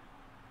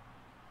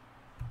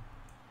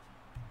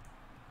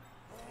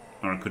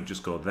 Or I could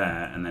just go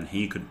there and then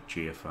he could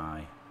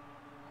GFI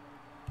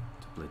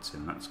to blitz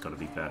him. That's got to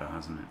be better,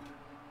 hasn't it?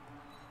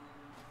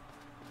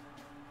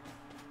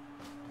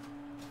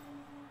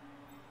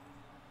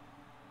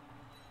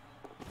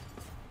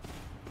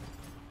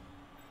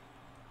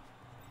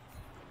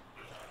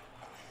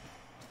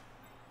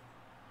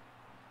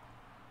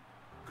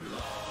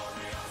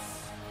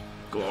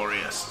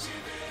 Glorious.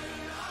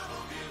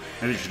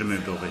 Maybe you should have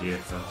moved over here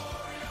first.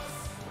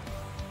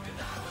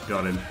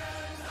 Got him.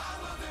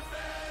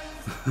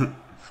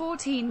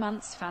 14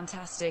 months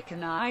fantastic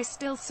and I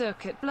still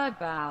suck at Blood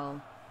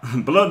Bowl.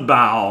 Blood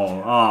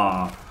Bowl!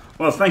 Ah.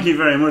 Well, thank you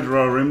very much,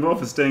 Royal Rimbo,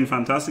 for staying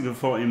fantastic for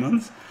 14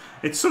 months.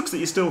 It sucks that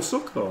you still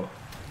suck, though.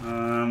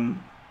 I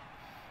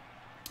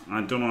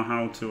don't know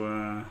how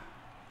to...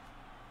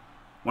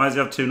 Why does he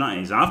have 2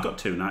 natties? I've got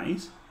 2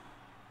 natties.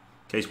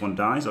 In case one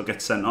dies, I'll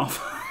get sent off.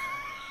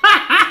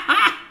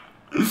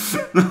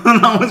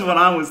 That was what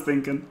I was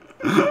thinking.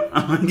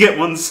 I'm going to get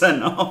one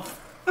sent off.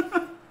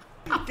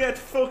 Get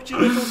fucked, you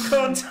little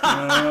cunt!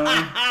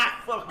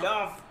 Fuck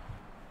off!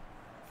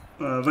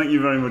 Thank you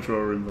very much,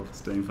 Royal Rimbo, for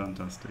staying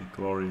fantastic.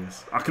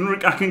 Glorious. I can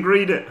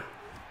read it.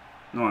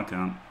 No, I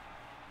can't.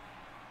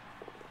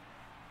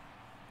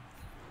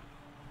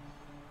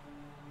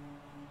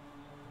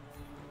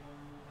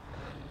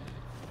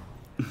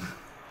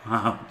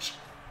 Ouch.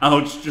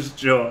 Ouch, just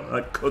Joe.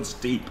 That cuts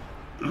deep.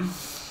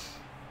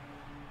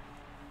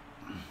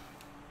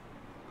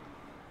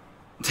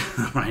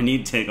 I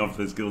need to take off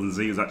the skills and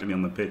see who's actually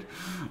on the pitch.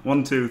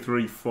 1, 2,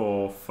 3,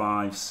 4,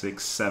 5,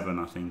 6, 7,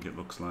 I think it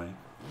looks like.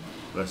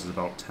 Versus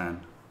about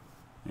 10.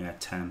 Yeah,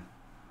 10.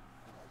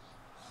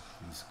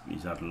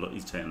 He's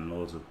taken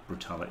loads of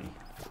brutality.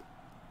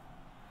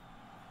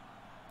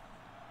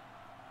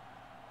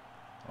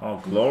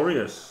 Oh,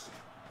 glorious.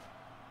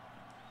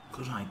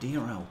 Good idea,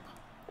 help.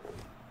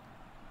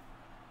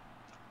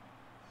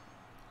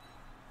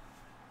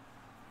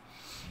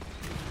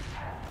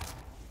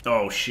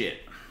 Oh,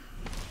 shit.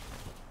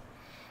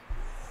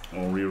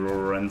 Or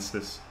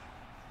Rerorensis.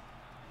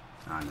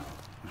 I know.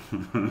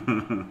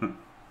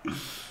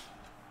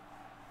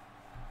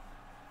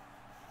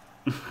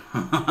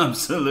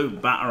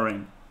 Absolute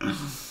battering.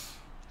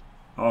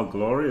 Oh,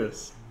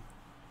 glorious.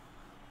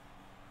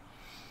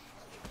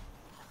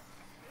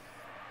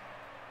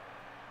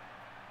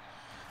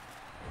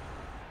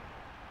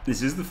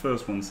 This is the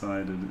first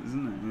one-sided,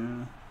 isn't it?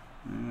 Yeah.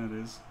 Yeah, it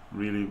is.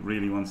 Really,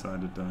 really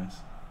one-sided dice.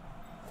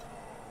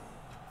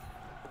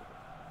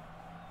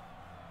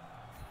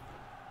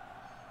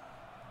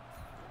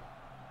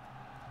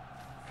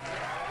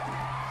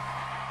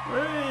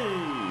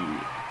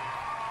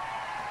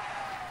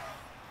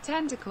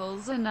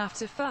 Tentacles enough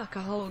to fuck a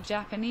whole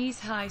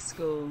Japanese high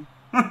school.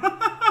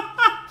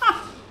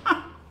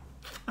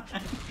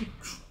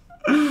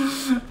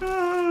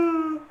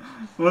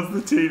 What's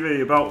the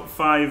TV? About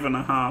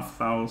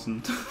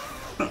 5,500.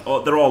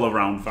 Oh, they're all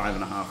around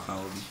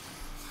 5,500.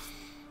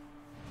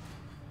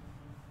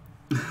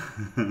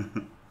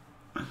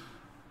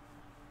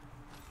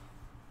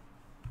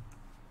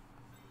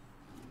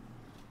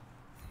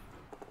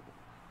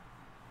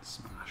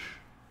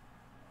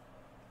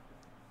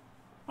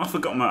 I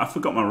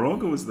forgot my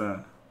Roger was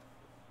there.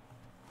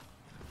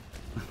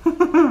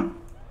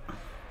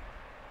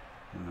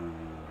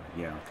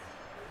 Yeah. Okay.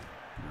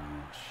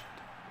 Oh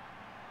shit.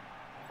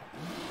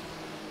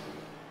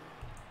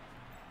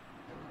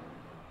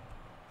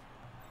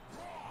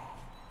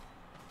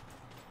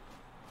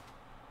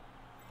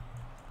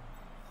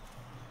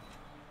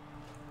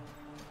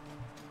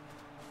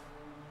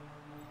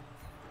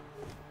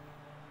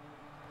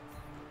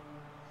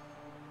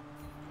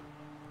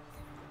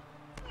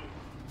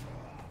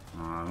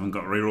 Oh, I haven't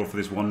got a reroll for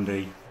this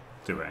 1D.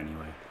 Do it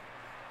anyway.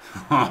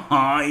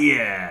 Oh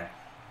yeah.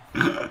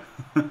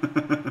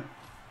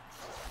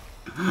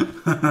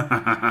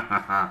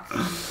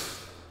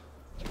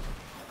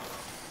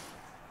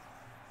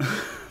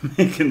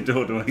 Making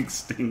Dodo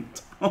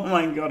extinct. Oh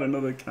my god,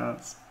 another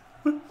cat.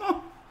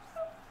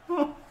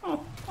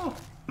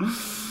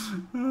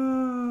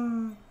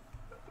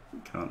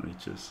 Can't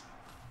reach us.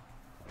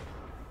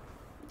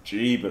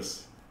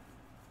 Jeebus.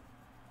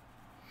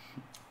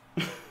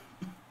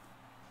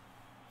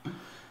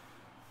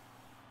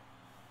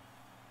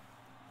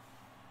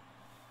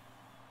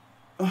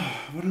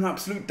 What an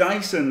absolute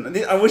Dyson!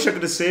 I wish I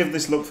could have saved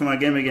this look for my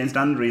game against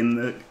Andre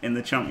in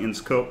the Champions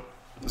Cup.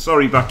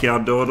 Sorry,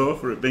 Backyard Dodo,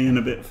 for it being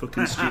a bit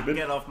fucking stupid.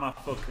 Get off my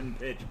fucking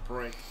pitch,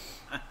 prick.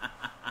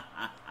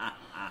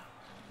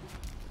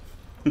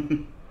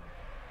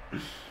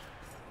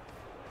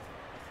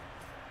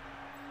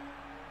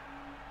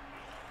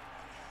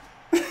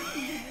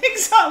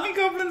 Exactly,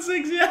 Goblin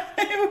 6, yeah,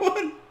 it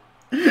would.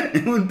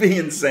 It would be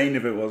insane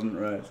if it wasn't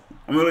Rez.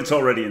 I mean, it's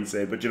already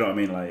insane, but you know what I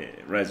mean?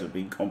 Like, Rez would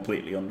be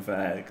completely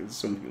unfair, because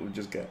some people would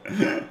just get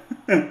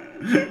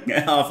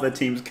half their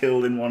teams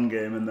killed in one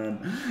game, and then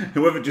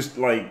whoever just,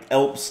 like,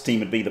 Elp's team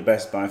would be the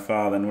best by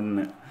far then,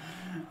 wouldn't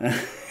it?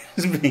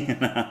 Just being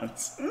an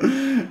ass.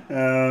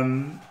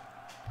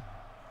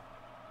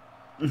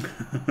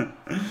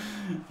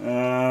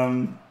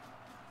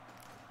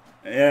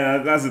 Yeah,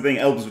 that's the thing.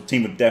 Elp's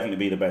team would definitely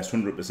be the best,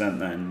 100%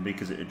 then,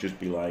 because it would just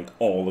be like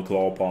all the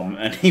claw palm,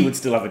 and he would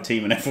still have a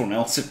team, and everyone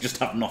else would just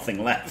have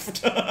nothing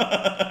left.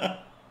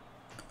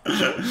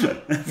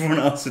 Everyone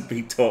else would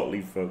be totally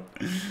fucked,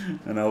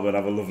 and Elp would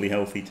have a lovely,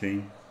 healthy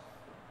team.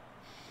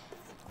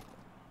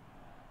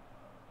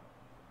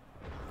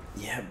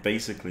 Yeah,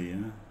 basically,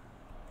 yeah.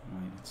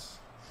 Right,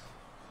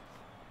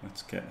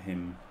 let's get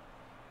him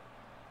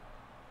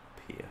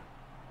here.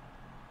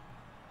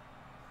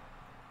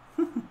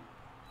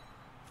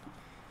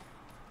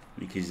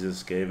 Because he's a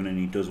Skaven and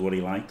he does what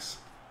he likes.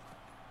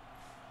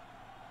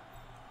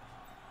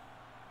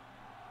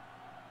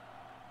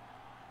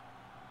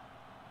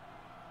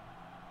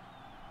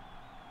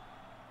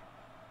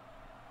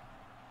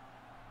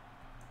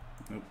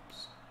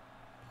 Oops.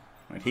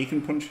 Right, he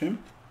can punch him?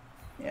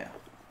 Yeah.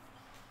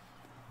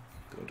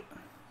 Good.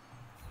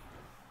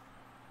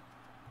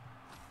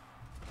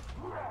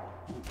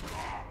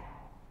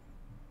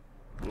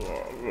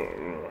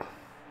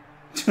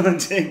 Trying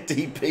to take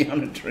DP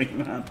on a dream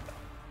man.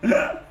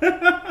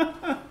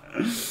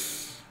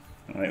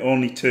 Right,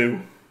 only 2.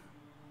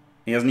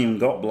 He hasn't even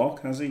got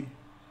block, has he?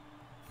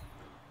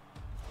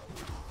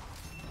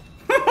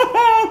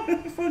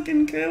 Get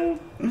fucking killed.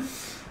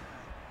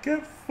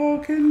 Get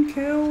fucking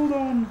killed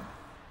on.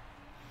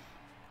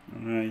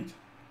 Alright.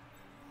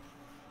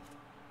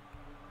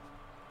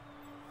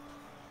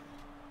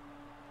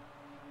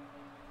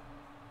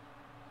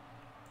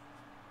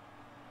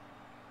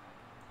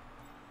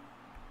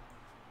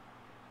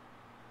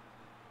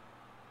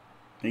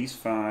 He's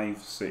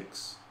 5,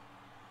 6.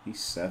 He's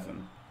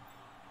 7.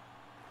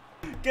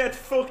 Get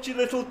fucked, you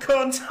little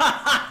cunt!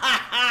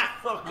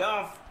 Fuck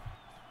off!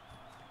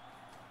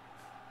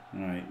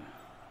 Right.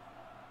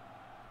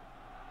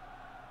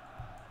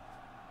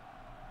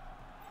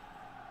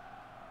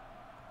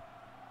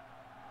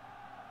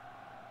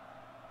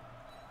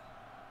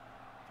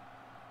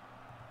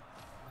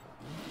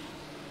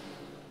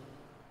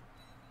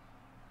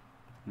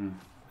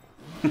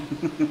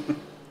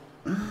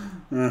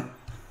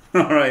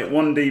 Alright,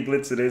 1D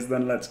blitz it is,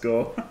 then let's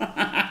go.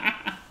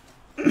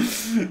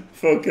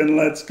 Fucking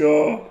let's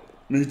go.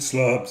 Meat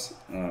slabs.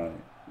 Alright,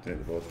 take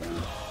the boat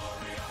down.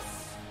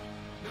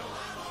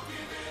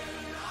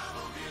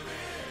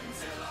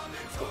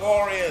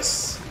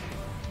 Glorious!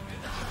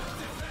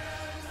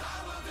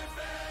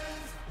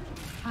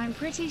 I'm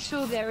pretty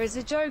sure there is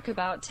a joke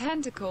about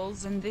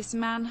tentacles and this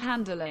man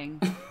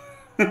handling.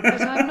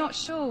 But I'm not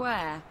sure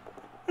where.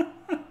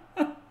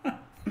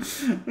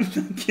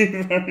 Thank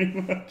you very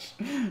much.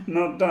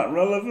 Not that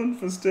relevant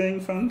for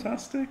staying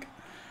fantastic.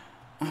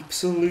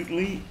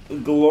 Absolutely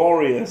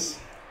glorious.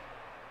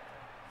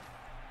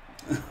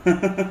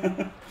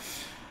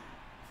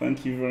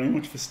 Thank you very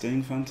much for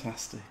staying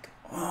fantastic.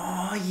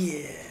 Oh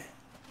yeah.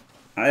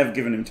 I have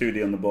given him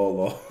 2D on the ball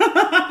though.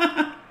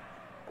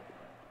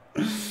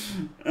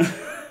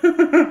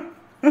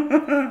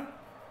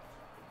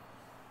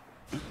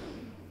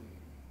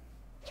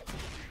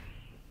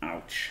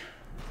 Ouch.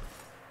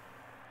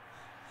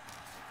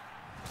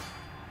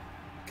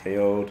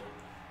 KO'd.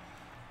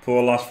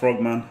 Poor last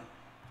frogman.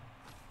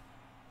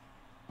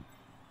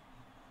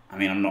 I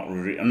mean, I'm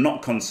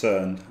not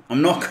concerned.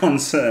 I'm not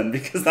concerned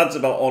because that's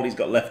about all he's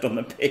got left on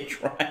the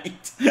pitch,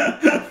 right?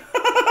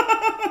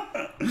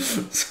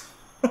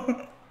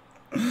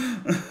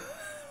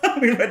 Are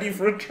we ready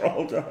for a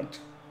troll dodge?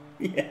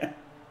 Yeah.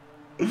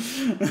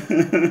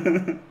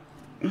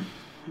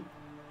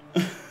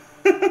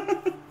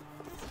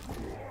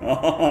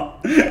 Oh,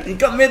 he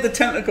got me the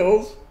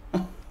tentacles.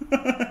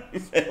 He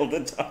failed the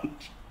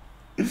dodge.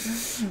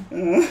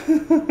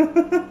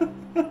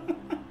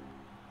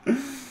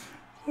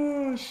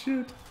 Oh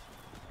shit.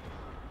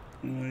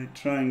 Right,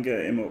 try and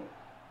get him up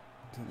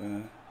to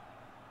there.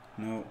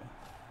 No.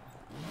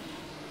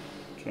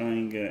 Try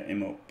and get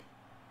him up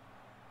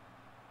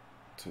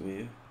to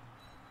here.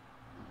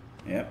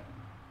 Yep.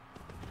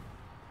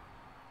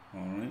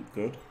 Alright,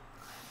 good.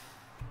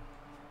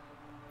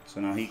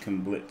 So now he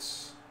can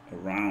blitz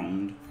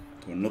around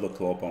to another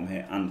claw bomb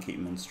here and keep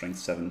him on strength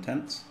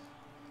 7/10.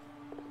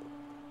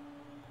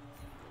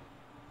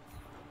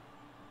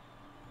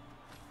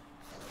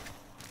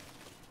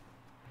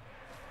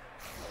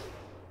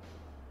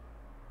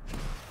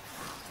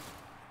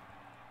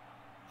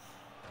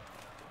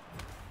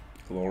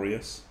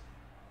 Glorious.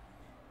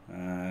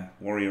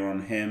 Warrior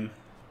on him.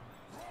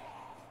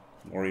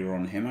 Warrior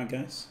on him, I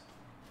guess.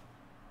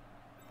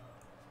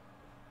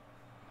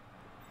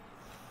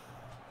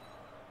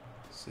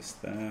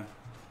 Assist there.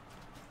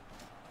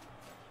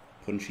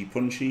 Punchy,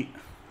 punchy.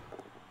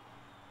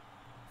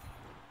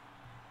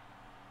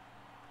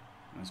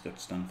 That's got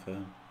to stand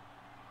firm.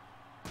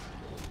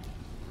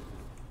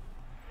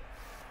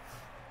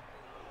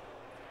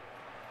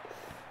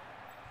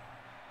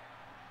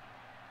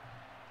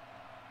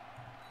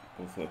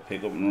 Go for a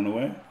pick up and run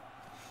away.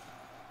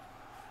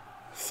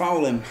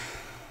 Foul him.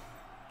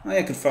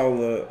 I could foul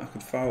the. I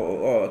could foul.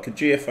 Oh, I could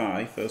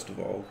GFI first of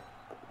all,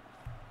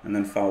 and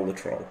then foul the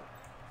troll.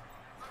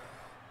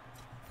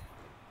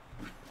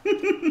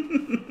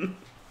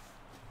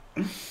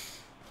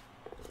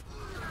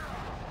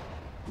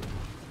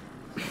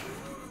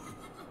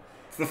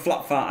 It's the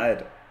flat fat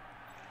head.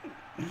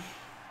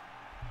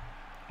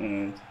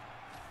 Right.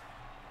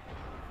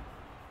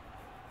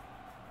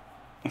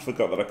 I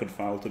forgot that I could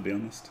foul, to be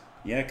honest.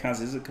 Yeah,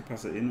 Kaz is a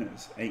capacity, isn't it?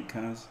 It's 8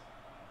 Kaz.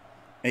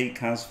 8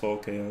 Kaz, 4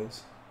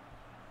 KOs.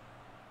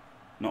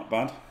 Not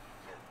bad.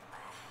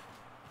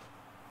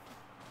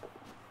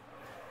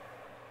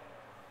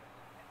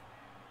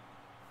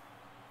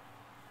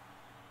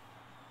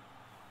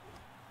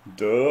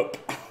 Dope.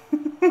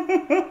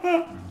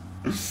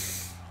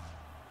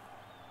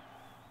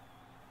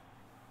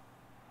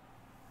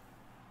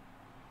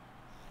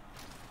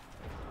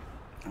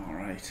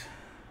 Alright.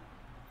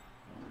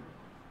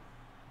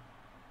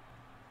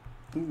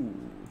 Ooh,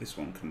 this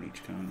one can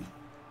reach, can't he?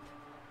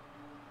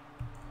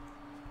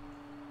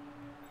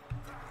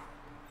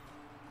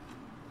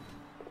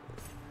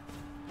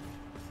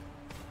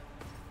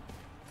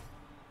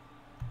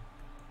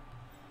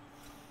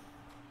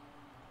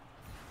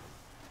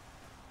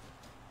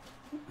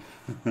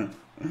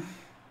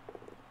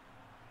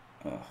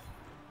 Oh.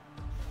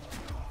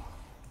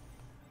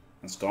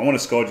 Let's go. I want to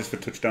score just for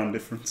touchdown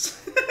difference.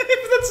 If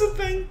that's a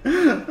thing.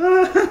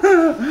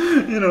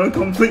 You know,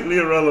 completely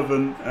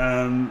irrelevant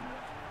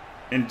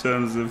in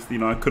terms of, you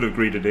know, I could have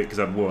greeted it because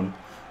I'd won.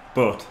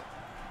 But,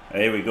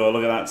 here we go.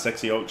 Look at that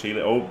sexy oak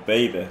chili. Oh,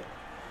 baby.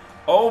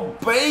 Oh,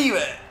 baby.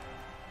 A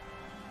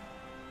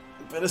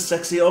bit of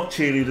sexy oak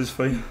cheerleaders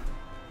for you.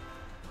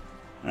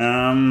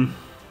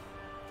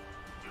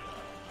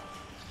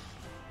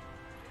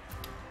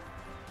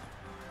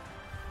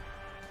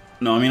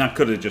 No, I mean, I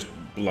could have just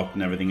blocked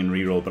and everything and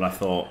reroll, but I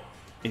thought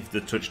if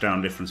the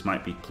touchdown difference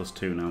might be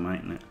 +2 now,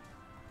 mightn't it?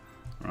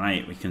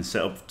 Right, we can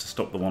set up to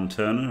stop the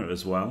one-turner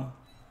as well.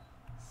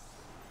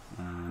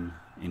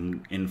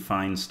 In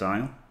fine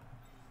style.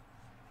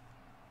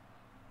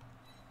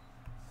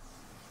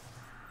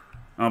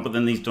 Oh, but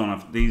then these don't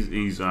have...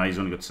 He's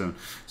only got 7.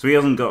 So he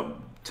hasn't got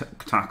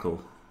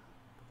tackle.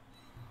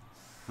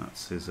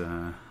 That's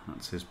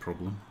his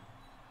problem.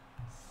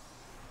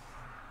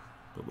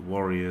 But the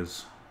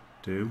Warriors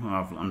do.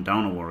 I'm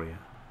down a Warrior.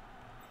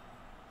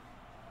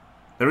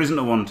 There isn't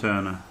a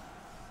one-turner.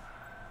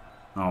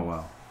 Oh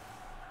well.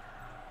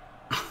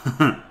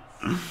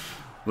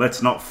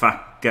 Let's not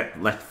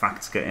let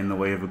facts get in the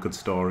way of a good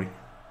story.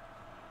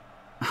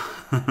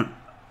 I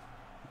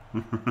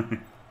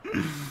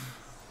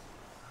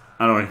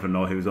don't even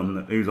know who's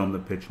on the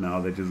pitch now.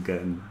 They're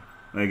getting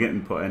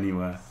put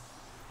anywhere.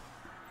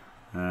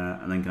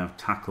 And then can have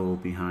tackle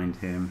behind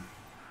him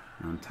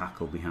and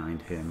tackle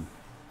behind him.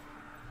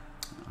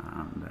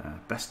 And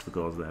best for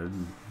goals there,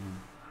 isn't it?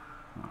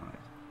 Alright.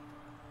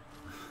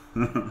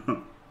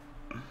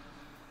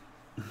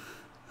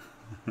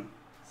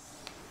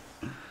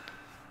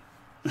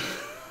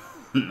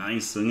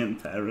 Nice swinging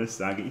pair of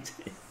saggy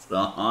tits.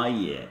 Oh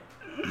yeah.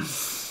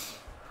 It's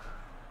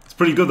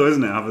pretty good though,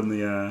 isn't it? Having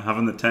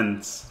the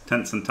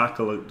tents and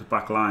tackle at the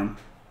back line.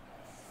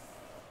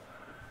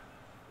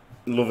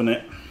 Loving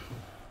it.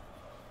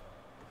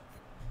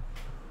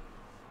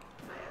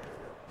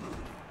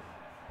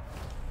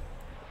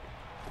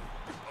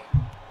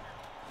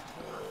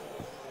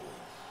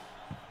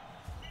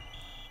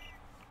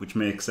 which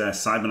makes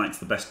Cyberknights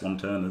the best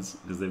one-turners,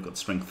 because they've got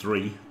strength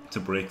 3 to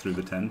break through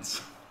the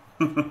tents.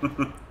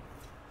 Wow,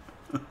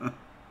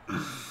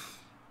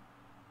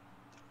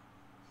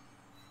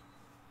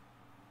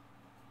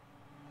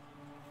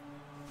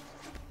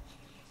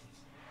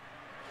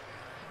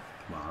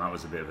 that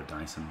was a bit of a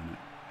Dyson, wasn't it?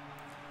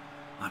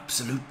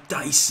 Absolute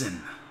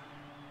Dyson!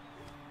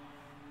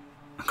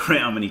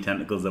 Great how many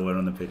tentacles there were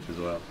on the pitch as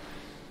well.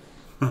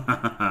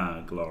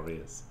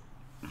 Glorious.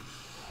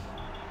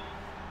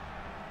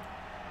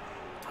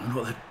 I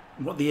wonder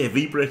what the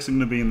AV breaks are going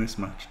to be in this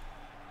match.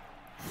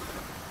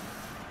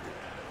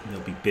 They'll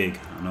be big,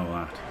 I know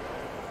that.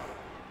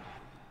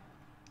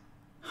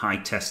 High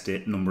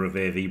tested number of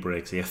AV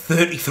breaks here.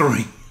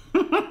 33!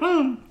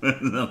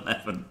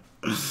 11.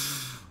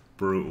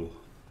 Brutal.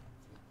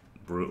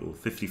 Brutal.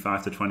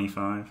 55 to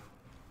 25.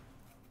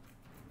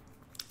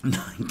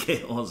 9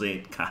 KOs,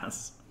 8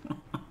 CAS.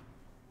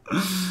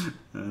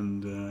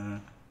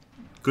 And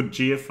good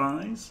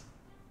GFIs.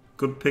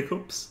 Good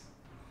pickups.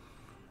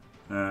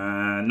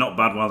 Not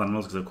bad wild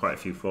animals because there are quite a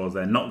few 4s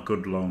there. Not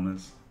good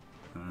loners.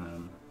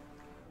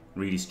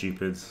 Really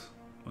stupid.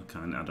 What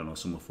kind? I don't know,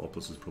 some were 4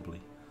 pluses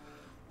probably.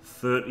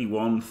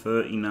 31,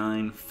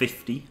 39,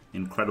 50.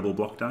 Incredible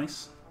block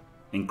dice.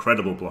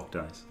 Incredible block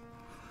dice.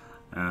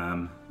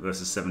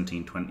 Versus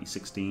 17, 20,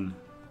 16.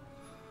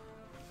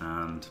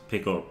 And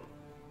pick up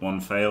 1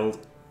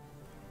 failed.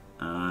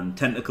 And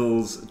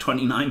tentacles,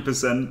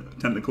 29%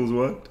 tentacles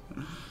worked.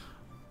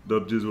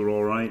 Dodges were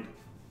alright.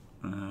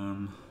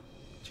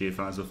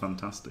 GFIs were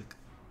fantastic.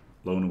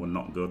 Loner were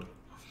not good.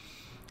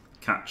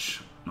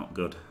 Catch, not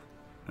good.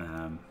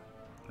 There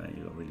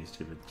you go, really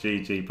stupid.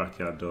 GG,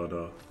 Backyard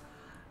Dodo.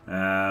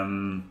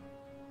 I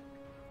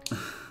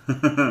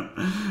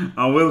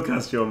will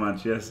cast your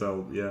match, yes,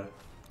 yeah.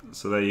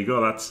 So there you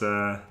go,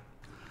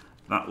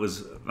 that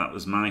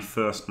was my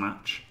first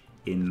match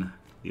in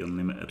the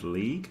Unlimited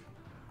League.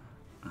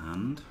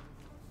 And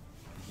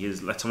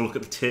let's have a look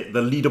at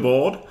the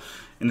leaderboard.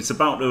 And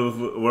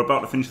we're about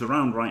to finish the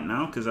round right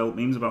now because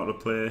Eltmeme's about to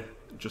play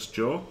Just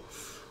Joe.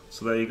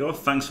 So there you go.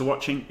 Thanks for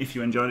watching. If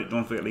you enjoyed it,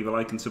 don't forget to leave a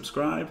like and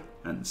subscribe.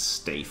 And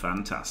stay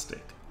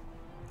fantastic.